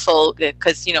powerful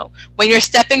because, when you're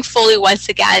stepping fully once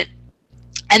again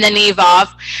and then evolve.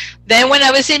 Then when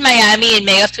I was in Miami in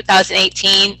May of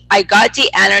 2018, I got the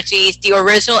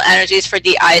original energies for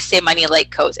the ISA Money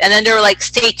Light Codes. And then they were like,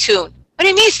 stay tuned. What do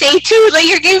you mean stay tuned? Like,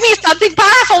 you're giving me something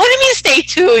powerful. What do you mean stay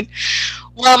tuned?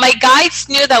 Well, my guides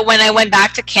knew that when I went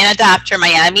back to Canada after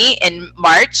Miami in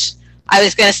March, I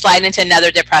was going to slide into another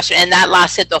depression, and that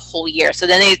lasted the whole year. So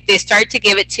then they started to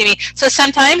give it to me. So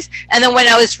sometimes, and then when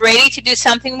I was ready to do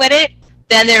something with it,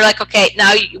 then they're like, okay,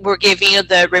 now we're giving you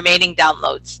the remaining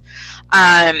downloads.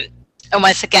 And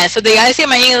once again, so the ISA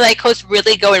Money Light Codes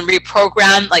really go and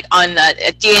reprogram like on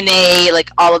the DNA, like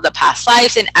all of the past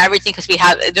lives and everything, because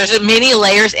there's many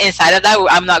layers inside of that.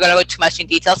 I'm not going to go too much in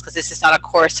details because this is not a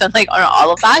course on like on all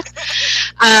of that.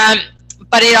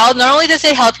 But not only does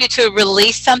it help you to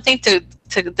release something, to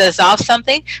dissolve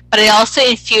something, but it also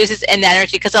infuses an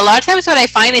energy. Because a lot of times what I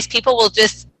find is people will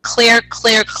just clear.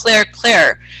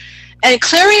 And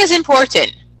clearing is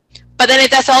important. But then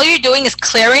if that's all you're doing is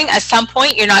clearing, at some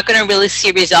point you're not going to really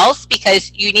see results,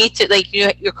 because you need to, like,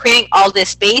 you're creating all this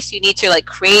space. You need to like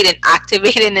create and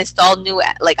activate and install new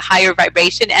like higher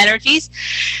vibration energies.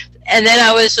 And then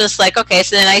I was just like, okay,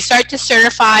 so then I start to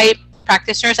certify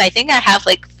practitioners. I think I have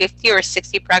like 50 or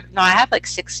 60 I have like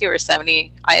 60 or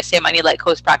 70 ISA Money Light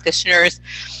Codes practitioners.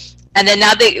 And then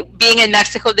now being in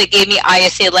Mexico, they gave me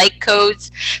ISA Light Codes.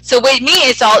 So with me,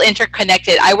 it's all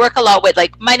interconnected. I work a lot with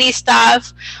like money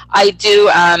stuff. I do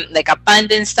like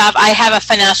abundance stuff. I have a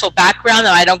financial background.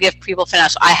 No, I don't give people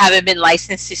financial. I haven't been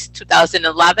licensed since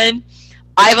 2011.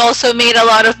 I've also made a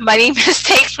lot of money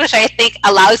mistakes, which I think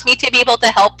allows me to be able to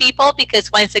help people,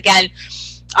 because once again,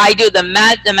 I do the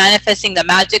manifesting, the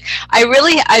magic.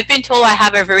 I've been told I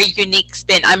have a very unique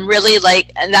spin. I'm really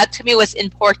like, and that to me was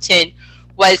important,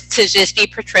 was to just be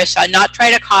Patricia, not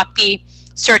try to copy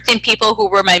certain people who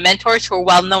were my mentors who were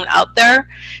well known out there,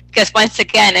 because once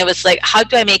again, it was like, how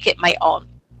do I make it my own?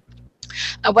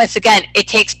 Once again, it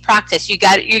takes practice. You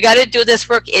got to do this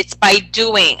work. It's by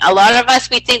doing. A lot of us,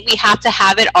 we think we have to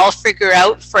have it all figured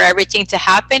out for everything to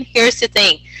happen. Here's the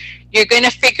thing. You're going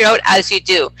to figure out as you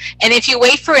do. And if you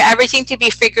wait for everything to be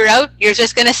figured out, you're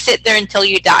just going to sit there until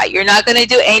you die. You're not going to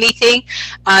do anything.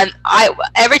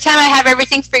 Every time I have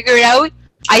everything figured out,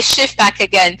 I shift back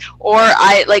again, or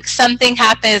I like something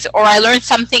happens, or I learn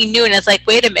something new, and it's like,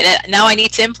 wait a minute, now I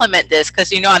need to implement this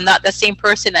because I'm not the same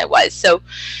person I was. So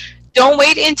don't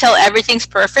wait until everything's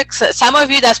perfect. So some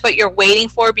of you, that's what you're waiting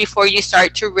for before you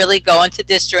start to really go into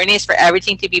this journey, is for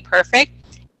everything to be perfect.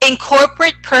 In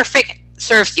corporate, perfect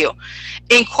serves you.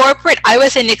 In corporate, I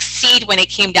was an exceed when it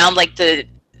came down, like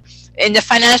in the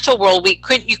financial world, you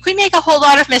could make a whole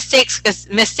lot of mistakes, because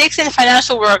mistakes in the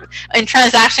financial world and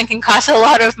transaction can cost a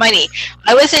lot of money.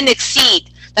 I was an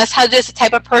exceed. That's how this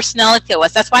type of personality I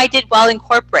was. That's why I did well in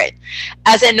corporate.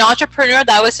 As an entrepreneur,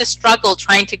 that was a struggle,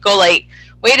 trying to go like,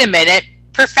 wait a minute,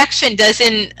 perfection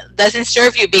doesn't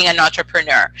serve you being an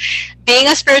entrepreneur. Being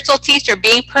a spiritual teacher,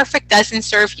 being perfect doesn't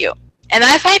serve you. And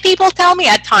I've had people tell me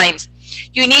at times,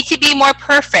 you need to be more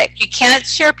perfect. You can't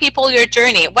share people your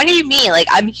journey. What do you mean? Like,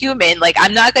 I'm human. Like,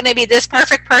 I'm not going to be this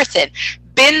perfect person.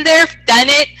 Been there, done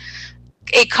it.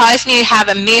 It caused me to have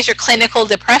a major clinical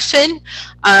depression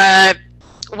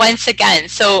once again.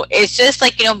 So it's just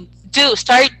like,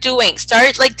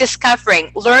 start like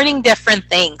discovering, learning different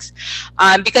things,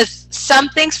 because some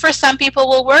things for some people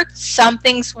will work, some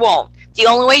things won't. The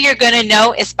only way you're going to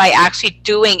know is by actually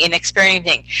doing and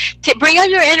experiencing. To bring out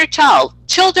your inner child.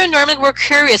 Children, normally we're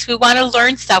curious. We want to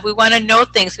learn stuff. We want to know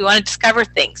things. We want to discover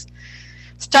things.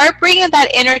 Start bringing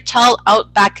that inner child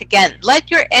out back again.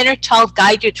 Let your inner child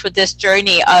guide you through this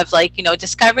journey of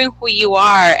discovering who you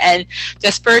are and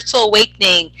the spiritual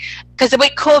awakening. Because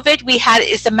with COVID, we had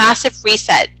is a massive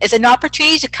reset. It's an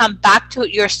opportunity to come back to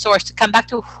your source, to come back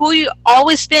to who you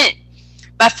always been.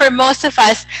 But for most of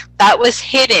us, that was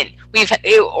hidden.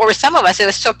 Or some of us, it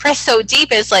was suppressed so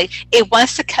deep, it's like, it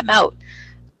wants to come out.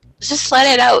 Just let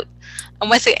it out. And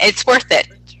once it's worth it.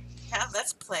 Yeah,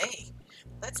 let's play.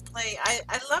 Let's play.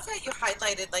 I love how you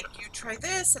highlighted, like, you try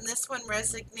this and this one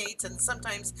resonates, and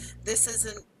sometimes this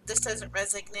doesn't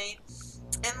resonate.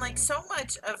 And like so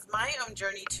much of my own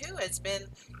journey too has been,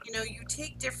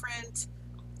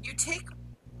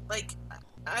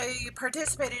 I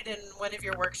participated in one of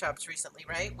your workshops recently,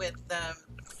 right?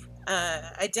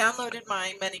 I downloaded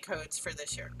my many codes for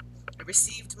this year. I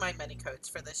received my many codes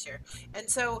for this year. And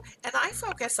I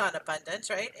focus on abundance,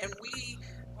 right? And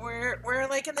we're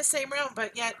like in the same realm,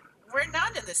 but yet we're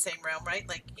not in the same realm, right?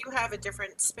 Like, you have a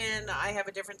different spin, I have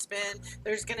a different spin.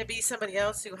 There's going to be somebody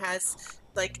else who has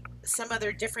like some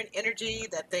other different energy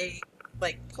that they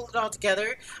like pull it all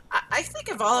together. I think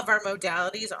of all of our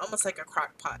modalities almost like a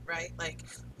crock pot, right? Like,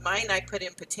 mine, I put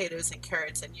in potatoes and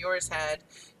carrots, and yours had,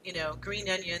 green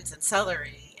onions and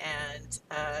celery and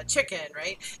chicken,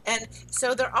 right? And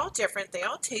so they're all different. They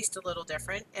all taste a little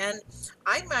different. And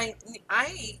I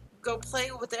go play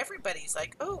with everybody's,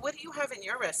 like, oh, what do you have in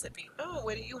your recipe? Oh,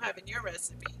 what do you have in your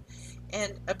recipe?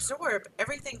 And absorb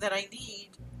everything that I need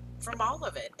from all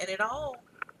of it. And it all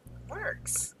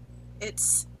works.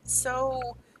 It's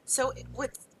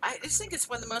I just think it's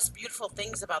one of the most beautiful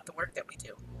things about the work that we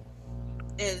do,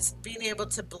 is being able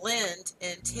to blend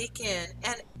and take in,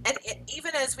 and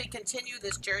even as we continue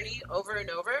this journey over and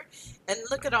over, and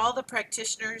look at all the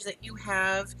practitioners that you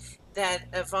have, that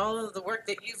of all of the work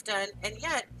that you've done, and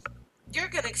yet you're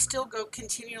going to still go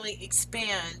continually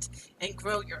expand and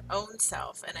grow your own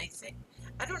self. And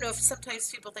I don't know if sometimes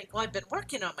people think, well, I've been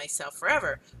working on myself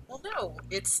forever. Well, no,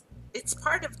 it's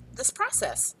part of this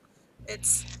process.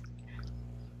 It's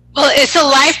a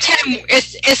lifetime.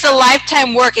 It's a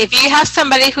lifetime work. If you have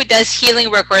somebody who does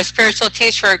healing work, or a spiritual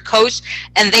teacher or a coach,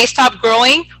 and they stop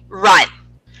growing, run.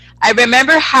 I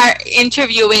remember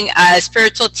interviewing a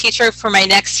spiritual teacher for my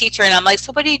next teacher, and I'm like,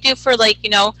 so what do you do for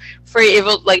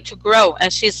to grow?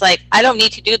 And she's like, I don't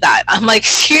need to do that. I'm like,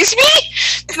 excuse me?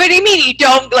 What do you mean you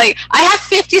don't? Like, I have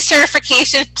 50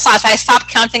 certifications plus. I stopped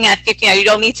counting at 50. Now, you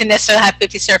don't need to necessarily have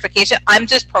 50 certifications. I'm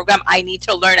just programmed. I need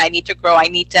to learn. I need to grow.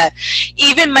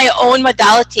 Even my own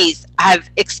modalities have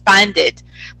expanded.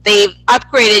 They've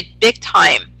upgraded big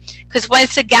time. Because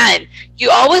once again, you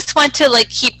always want to like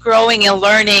keep growing and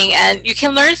learning, and you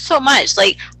can learn so much.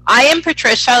 Like, I am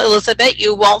Patricia Elizabeth.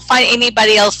 You won't find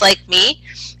anybody else like me.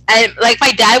 And like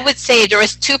my dad would say, there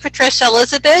was two Patricia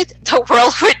Elizabeth, the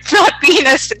world would not be in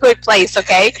a good place,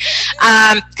 okay?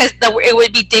 Because it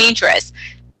would be dangerous.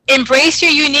 Embrace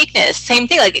your uniqueness. Same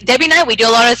thing. Like Debbie and I, we do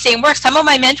a lot of the same work. Some of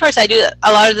my mentors, I do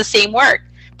a lot of the same work.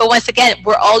 But once again,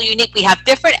 we're all unique. We have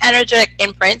different energetic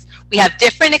imprints. We have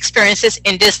different experiences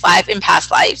in this life, in past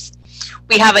lives.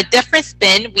 We have a different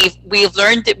spin. We've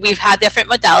learned that we've had different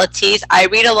modalities. I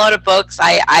read a lot of books.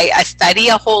 I study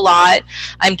a whole lot.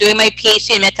 I'm doing my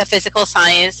PhD in metaphysical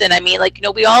science, and I mean, like, you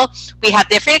know, we have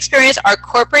different experience. Our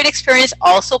corporate experience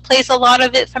also plays a lot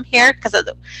of it from here, because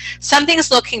some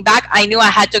things looking back, I knew I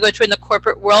had to go through in the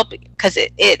corporate world because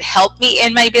it helped me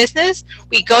in my business.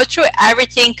 We go through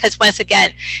everything because, once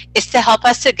again, it's to help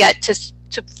us to get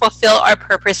to fulfill our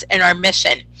purpose and our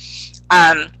mission.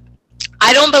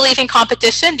 I don't believe in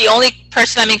competition. The only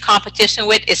person I'm in competition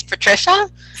with is Patricia.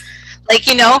 Like,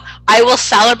 you know, I will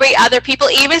celebrate other people,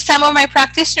 even some of my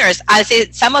practitioners, as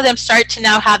some of them start to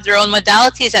now have their own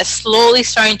modalities that's slowly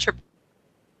starting to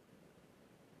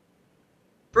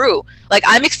brew. Like,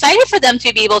 I'm excited for them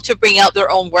to be able to bring out their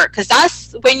own work, because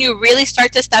that's when you really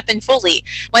start to step in fully.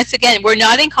 Once again, we're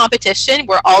not in competition.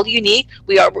 We're all unique.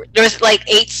 There's like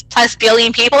 8+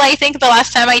 billion people, I think, the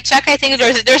last time I checked. I think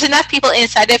there's enough people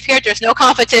inside of here. There's no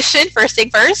competition, first thing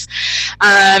first.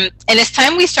 And it's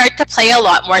time we start to play a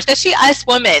lot more, especially as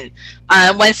women.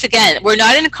 Once again, we're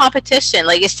not in a competition.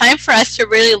 Like, it's time for us to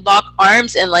really lock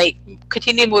arms and, like,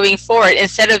 continue moving forward,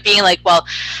 instead of being like, well,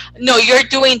 no, you're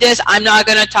doing this, I'm not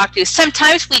going to talk to you.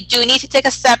 Sometimes we do need to take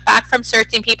a step back from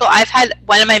certain people. I've had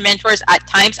one of my mentors, at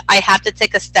times I have to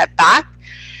take a step back,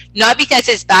 not because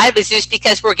it's bad, but just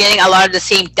because we're getting a lot of the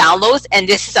same downloads, and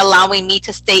this is allowing me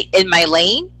to stay in my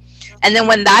lane. And then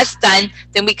when that's done,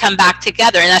 then we come back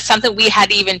together. And that's something we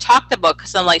had even talked about,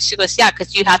 because I'm like, she goes, yeah,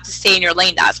 because you have to stay in your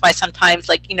lane. That's why sometimes,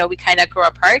 like, you know, we kind of grow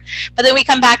apart, but then we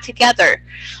come back together.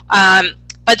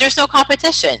 But there's no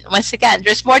competition. Once again,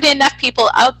 there's more than enough people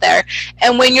out there.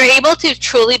 And when you're able to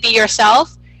truly be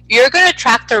yourself, you're going to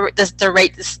attract your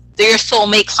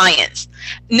soulmate clients.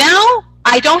 Now,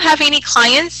 I don't have any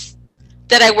clients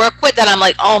that I work with that I'm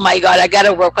like, oh my God, I got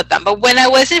to work with them. But when I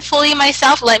wasn't fully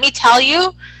myself, let me tell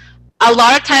you, a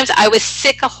lot of times I was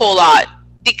sick a whole lot,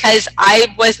 because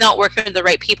I was not working with the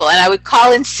right people, and I would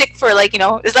call in sick for, like, you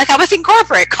know, it's like I was in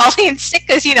corporate calling in sick,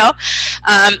 because, you know,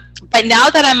 but now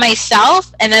that I'm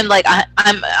myself, and I'm like,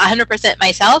 I'm 100%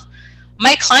 myself,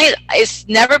 my client, it's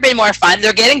never been more fun.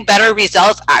 They're getting better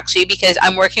results, actually, because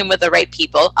I'm working with the right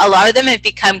people. A lot of them have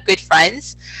become good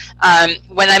friends.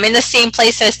 When I'm in the same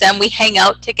place as them, we hang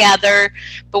out together.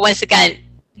 But once again,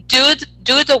 do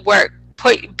the work.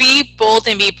 Be bold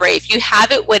and be brave. You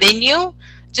have it within you.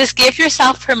 Just give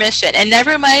yourself permission, and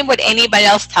never mind what anybody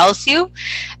else tells you.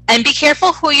 And be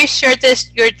careful who you share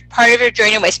your part of your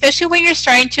journey with, especially when you're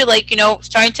starting to, like, you know,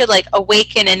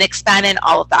 awaken and expand and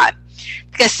all of that.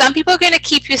 Because some people are going to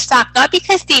keep you stuck, not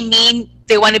because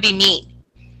they want to be mean.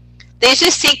 They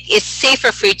just think it's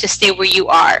safer for you to stay where you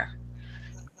are.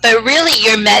 But really,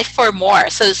 you're meant for more.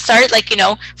 So start, like, you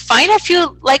know, find a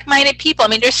few like-minded people. I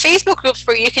mean, there's Facebook groups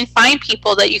where you can find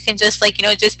people that you can just, like, you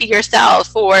know, just be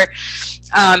yourself, or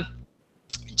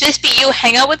just be you.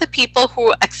 Hang out with the people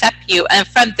who accept you, and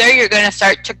from there, you're going to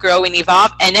start to grow and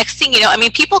evolve. And next thing you know, I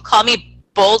mean, people call me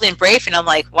bold and brave, and I'm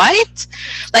like, what?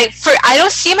 Like, I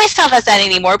don't see myself as that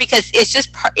anymore, because it's just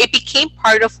it became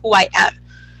part of who I am.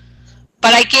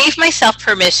 But I gave myself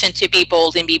permission to be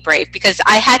bold and be brave, because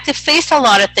I had to face a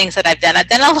lot of things that I've done. I've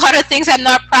done a lot of things I'm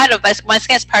not proud of, but once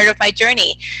again, it's part of my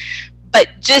journey. But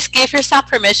just give yourself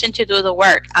permission to do the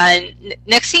work. And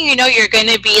next thing you know, you're going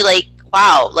to be like,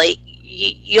 wow, like,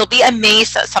 you'll be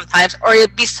amazed sometimes, or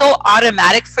it'll be so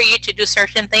automatic for you to do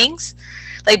certain things.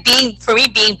 Like, for me,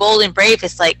 being bold and brave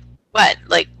is like, what?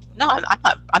 Like, no,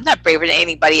 I'm not braver than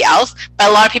anybody else. But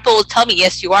a lot of people will tell me,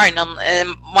 yes, you are. And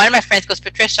one of my friends goes,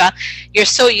 Patricia, you're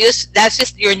so used, that's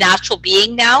just your natural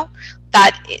being now,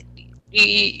 that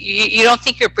you don't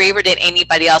think you're braver than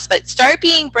anybody else. But start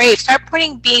being brave, start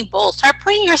being bold, start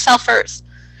putting yourself first.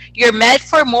 You're meant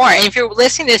for more. And if you're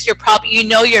listening to this,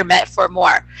 you're meant for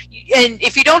more. And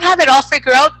if you don't have it all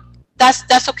figured out,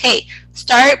 that's okay.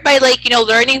 Start by, like, you know,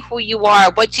 learning who you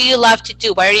are. What do you love to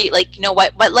do? What are you, like, you know,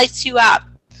 what lights you up?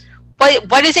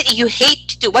 What is it you hate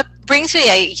to do? What brings you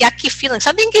a yucky feeling?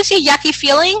 Something gives you a yucky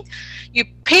feeling, you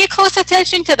pay close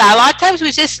attention to that. A lot of times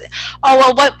we just, oh,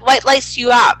 well, what lights you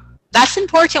up? That's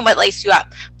important, what lights you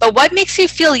up. But what makes you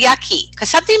feel yucky? Because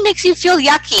something makes you feel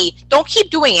yucky, don't keep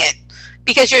doing it,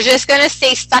 because you're just going to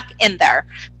stay stuck in there.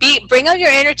 Bring out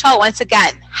your inner child once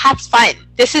again. Have fun.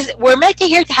 We're meant to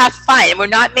here to have fun. We're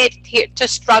not meant here to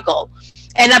struggle.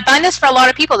 And abundance for a lot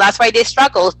of people, that's why they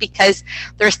struggle, is because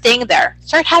they're staying there.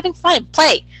 Start having fun,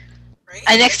 play. Right.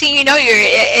 And next thing you know,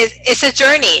 it's a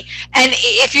journey. And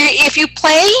if you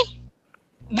play,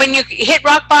 when you hit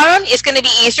rock bottom, it's going to be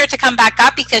easier to come back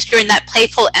up because you're in that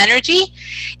playful energy.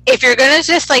 If you're going to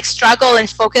just like struggle and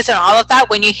focus on all of that,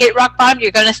 when you hit rock bottom,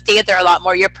 you're going to stay there a lot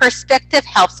more. Your perspective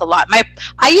helps a lot.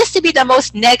 I used to be the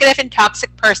most negative and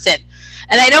toxic person.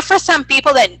 And I know for some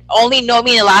people that only know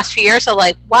me in the last few years are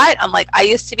like, what? I'm like, I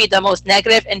used to be the most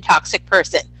negative and toxic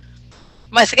person.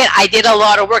 Once again, I did a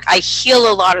lot of work. I heal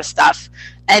a lot of stuff.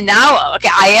 And now, okay,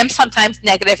 I am sometimes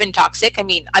negative and toxic. I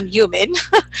mean, I'm human,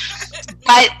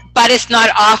 but it's not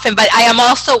often. But I am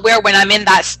also aware when I'm in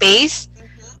that space,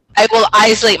 I will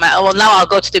isolate well, now I'll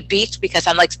go to the beach because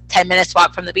I'm like 10 minutes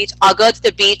walk from the beach. I'll go to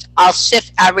the beach, I'll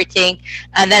shift everything,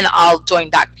 and then I'll join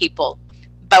back people.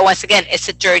 But once again, it's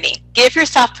a journey. Give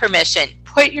yourself permission.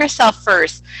 Put yourself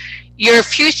first. Your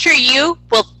future you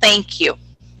will thank you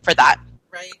for that.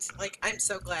 Right. Like, I'm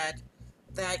so glad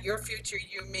that your future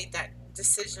you made that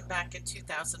decision back in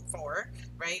 2004,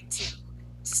 right? To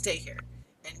stay here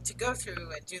and to go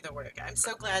through and do the work. I'm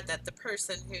so glad that the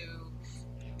person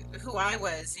who I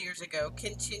was years ago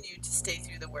continued to stay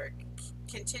through the work,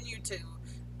 continue to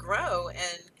grow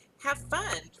and have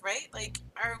fun, right? Like,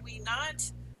 are we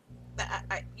not?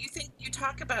 You think you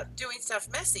talk about doing stuff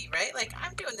messy, right? Like,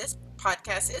 I'm doing this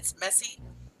podcast, it's messy,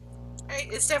 right?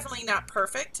 It's definitely not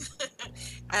perfect.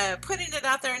 Putting it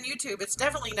out there on YouTube, it's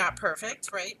definitely not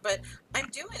perfect, right? But I'm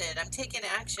doing it. I'm taking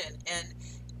action, and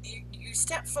you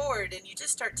step forward and you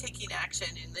just start taking action,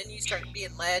 and then you start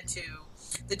being led to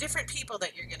the different people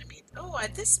that you're going to meet. Oh,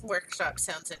 this workshop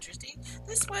sounds interesting.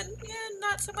 This one, yeah,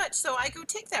 not so much. So I go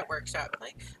take that workshop.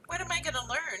 Like, what am I going to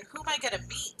learn? Who am I going to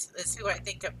meet? Is who I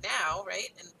think of now, right?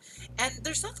 And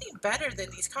there's nothing better than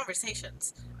these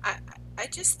conversations. I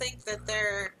just think that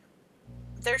they're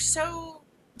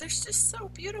just so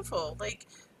beautiful. Like,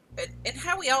 and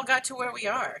how we all got to where we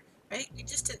are. Right? We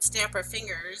just didn't snap our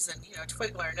fingers and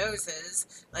twiddle our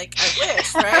noses. Like, I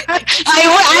wish, right? Like,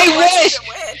 I wish.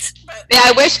 Yeah,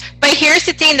 I wish. But here's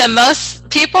the thing: the most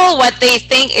people, what they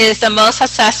think is the most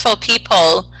successful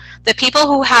people, the people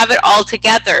who have it all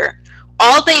together.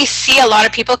 All they see, a lot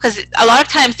of people, because a lot of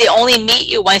times they only meet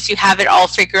you once you have it all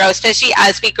figured out. Especially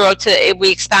as we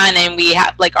expand and we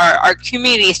have like our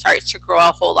community starts to grow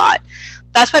a whole lot.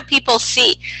 That's what people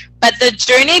see. But the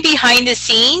journey behind the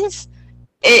scenes.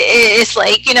 It's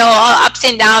like, all ups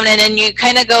and down, and then you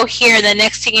kind of go here, and the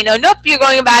next thing you know, nope, you're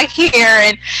going back here,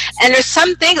 and there's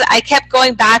some things I kept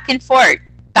going back and forth.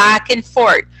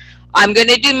 I'm going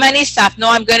to do money stuff.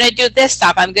 No, I'm going to do this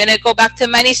stuff. I'm going to go back to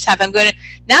money stuff.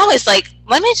 Now it's like,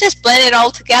 let me just blend it all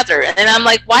together. And I'm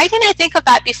like, why didn't I think of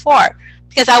that before?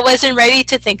 Because I wasn't ready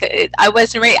to think of it. I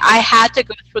wasn't ready. I had to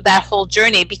go through that whole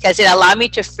journey because it allowed me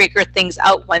to figure things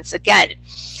out once again.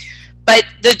 But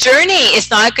the journey is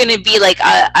not going to be like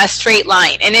a straight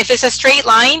line. And if it's a straight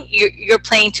line, you're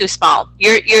playing too small.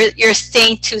 You're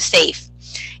staying too safe.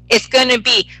 It's going to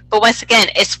be, but once again,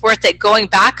 it's worth it. Going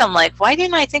back, I'm like, why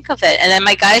didn't I think of it? And then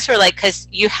my guys were like, because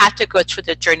you had to go through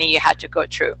the journey you had to go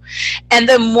through. And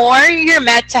the more you're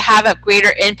meant to have a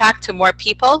greater impact to more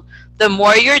people, the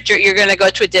more you're going to go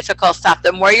through difficult stuff,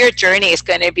 the more your journey is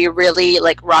going to be really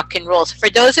like rock and roll. So for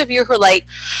those of you who are like,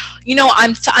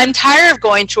 I'm tired of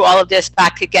going through all of this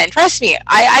back again. Trust me,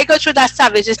 I go through that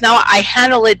stuff. It's just now I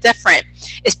handle it different.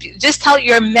 It's just how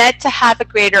you're meant to have a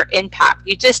greater impact.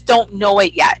 You just don't know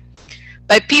it yet.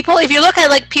 But people, if you look at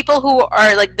like people who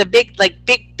are like the big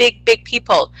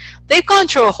people, they've gone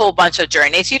through a whole bunch of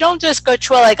journeys. You don't just go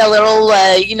through like a little,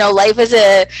 life is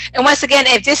and once again,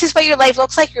 if this is what your life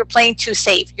looks like, you're playing too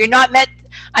safe. You're not meant,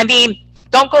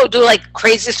 don't go do like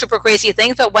crazy, super crazy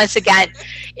things. But once again,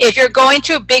 if you're going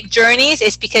through big journeys,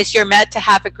 it's because you're meant to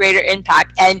have a greater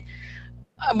impact. And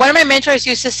one of my mentors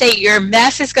used to say, your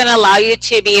mess is going to allow you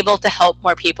to be able to help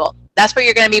more people. That's what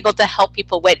you're going to be able to help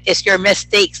people with, is your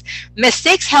mistakes.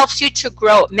 Mistakes helps you to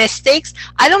grow. Mistakes,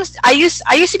 I used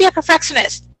to be a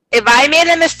perfectionist. If I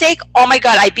made a mistake, oh my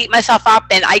God, I beat myself up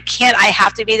and I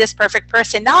have to be this perfect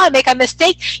person. Now I make a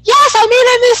mistake. Yes, I made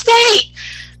a mistake.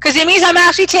 Because it means I'm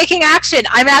actually taking action.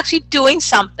 I'm actually doing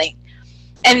something.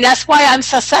 And that's why I'm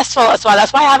successful as well.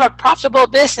 That's why I have a profitable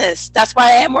business. That's why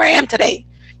I am where I am today.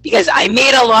 Because I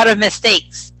made a lot of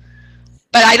mistakes.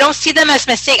 But I don't see them as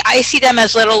mistakes. I see them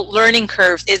as little learning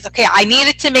curves. It's okay, I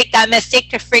needed to make that mistake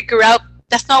to figure out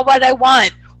that's not what I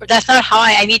want, or that's not how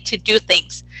I need to do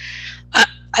things.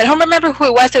 I don't remember who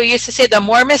it was that used to say, the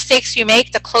more mistakes you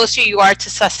make, the closer you are to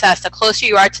success, the closer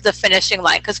you are to the finishing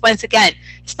line. Because once again,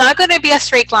 it's not going to be a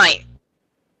straight line.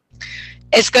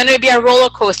 It's going to be a roller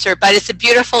coaster, but it's a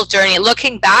beautiful journey.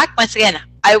 Looking back, once again,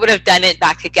 I would have done it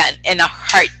back again in a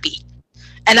heartbeat.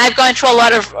 And I've gone through a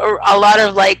lot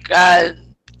of like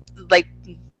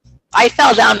I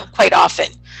fell down quite often,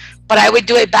 but I would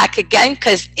do it back again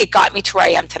because it got me to where I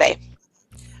am today.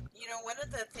 You know, one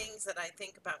of the things that I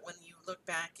think about when you look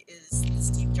back is the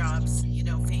Steve Jobs,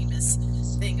 famous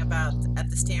thing about at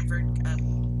the Stanford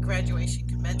graduation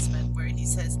commencement, where he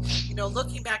says,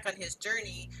 looking back on his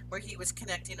journey where he was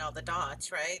connecting all the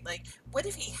dots, right? Like, what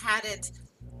if he hadn't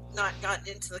not gotten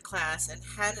into the class and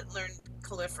hadn't learned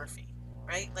calligraphy,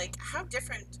 right? Like, how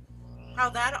different, how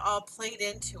that all played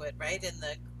into it, right? And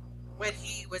the what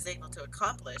he was able to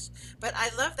accomplish. But I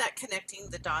love that connecting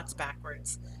the dots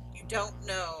backwards. You don't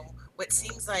know what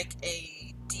seems like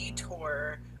a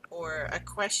detour or a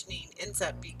questioning ends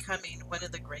up becoming one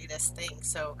of the greatest things.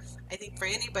 So I think for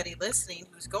anybody listening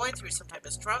who's going through some type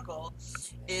of struggle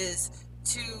is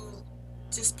to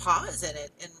just pause in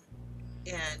it,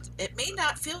 and it may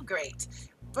not feel great,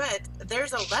 but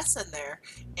there's a lesson there,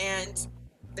 and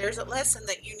there's a lesson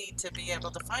that you need to be able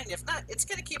to find. If not, it's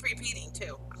going to keep repeating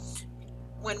too.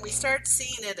 When we start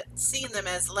seeing them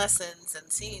as lessons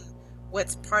and seeing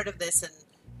what's part of this, and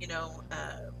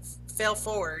Fail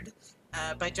Forward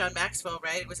by John Maxwell,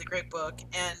 right? It was a great book,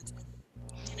 and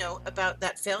about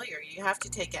that failure. You have to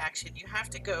take action. You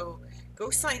have to go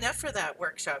sign up for that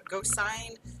workshop. Go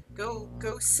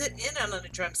sit in on a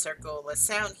drum circle, a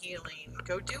sound healing,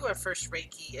 go do a first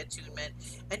Reiki attunement,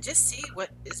 and just see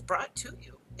what is brought to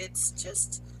you. It's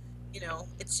just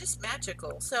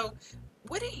magical. So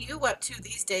what are you up to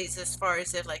these days as far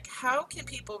as how can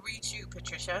people reach you,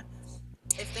 Patricia,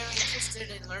 if they're interested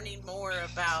in learning more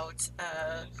about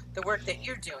the work that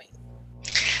you're doing?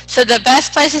 So the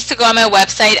best place is to go on my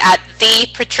website at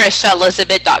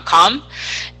thepatriciaelizabeth.com.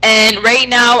 And right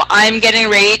now I'm getting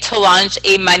ready to launch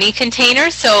a money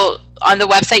container. So on the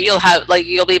website you'll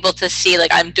be able to see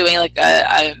I'm doing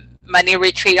a money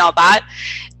retreat and all that.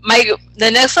 The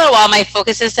next little while my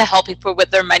focus is to help people with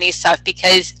their money stuff,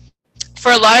 because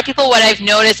for a lot of people what I've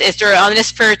noticed is they're on this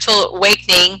spiritual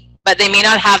awakening, but they may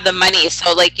not have the money.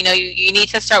 So you need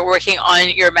to start working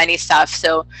on your money stuff.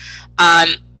 So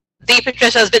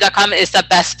thepatriciaelizabeth.com is the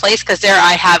best place, because there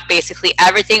I have basically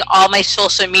everything. All my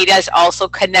social media is also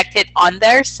connected on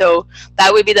there, so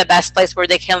that would be the best place where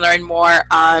they can learn more.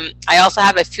 I also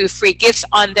have a few free gifts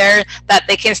on there that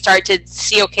they can start to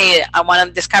see, okay, I want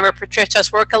to discover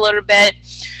Patricia's work a little bit.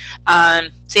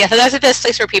 So that's the best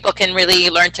place where people can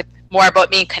really learn more about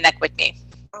me and connect with me.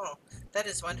 Oh, that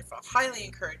is wonderful. Highly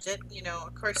encourage it.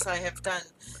 Of course I've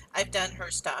done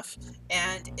her stuff,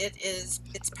 and it's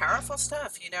powerful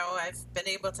stuff. I've been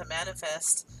able to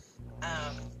manifest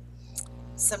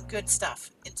some good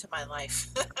stuff into my life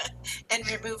and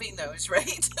removing those,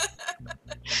 right?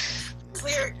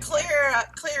 clear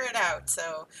it out.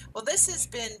 So, well, this has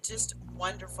been just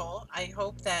wonderful. I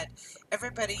hope that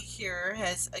everybody here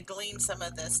has gleaned some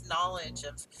of this knowledge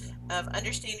of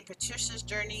understanding Patricia's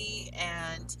journey,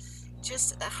 and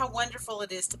just how wonderful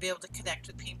it is to be able to connect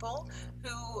with people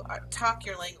who talk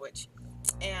your language,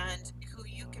 and who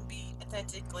you can be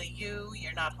authentically you.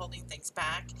 You're not holding things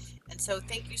back. And so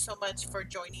thank you so much for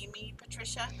joining me,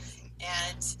 Patricia.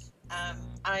 And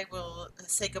I will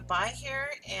say goodbye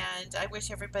here, and I wish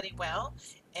everybody well,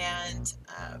 and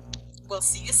we'll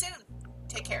see you soon.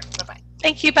 Take care. Bye-bye.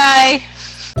 Thank you. Bye.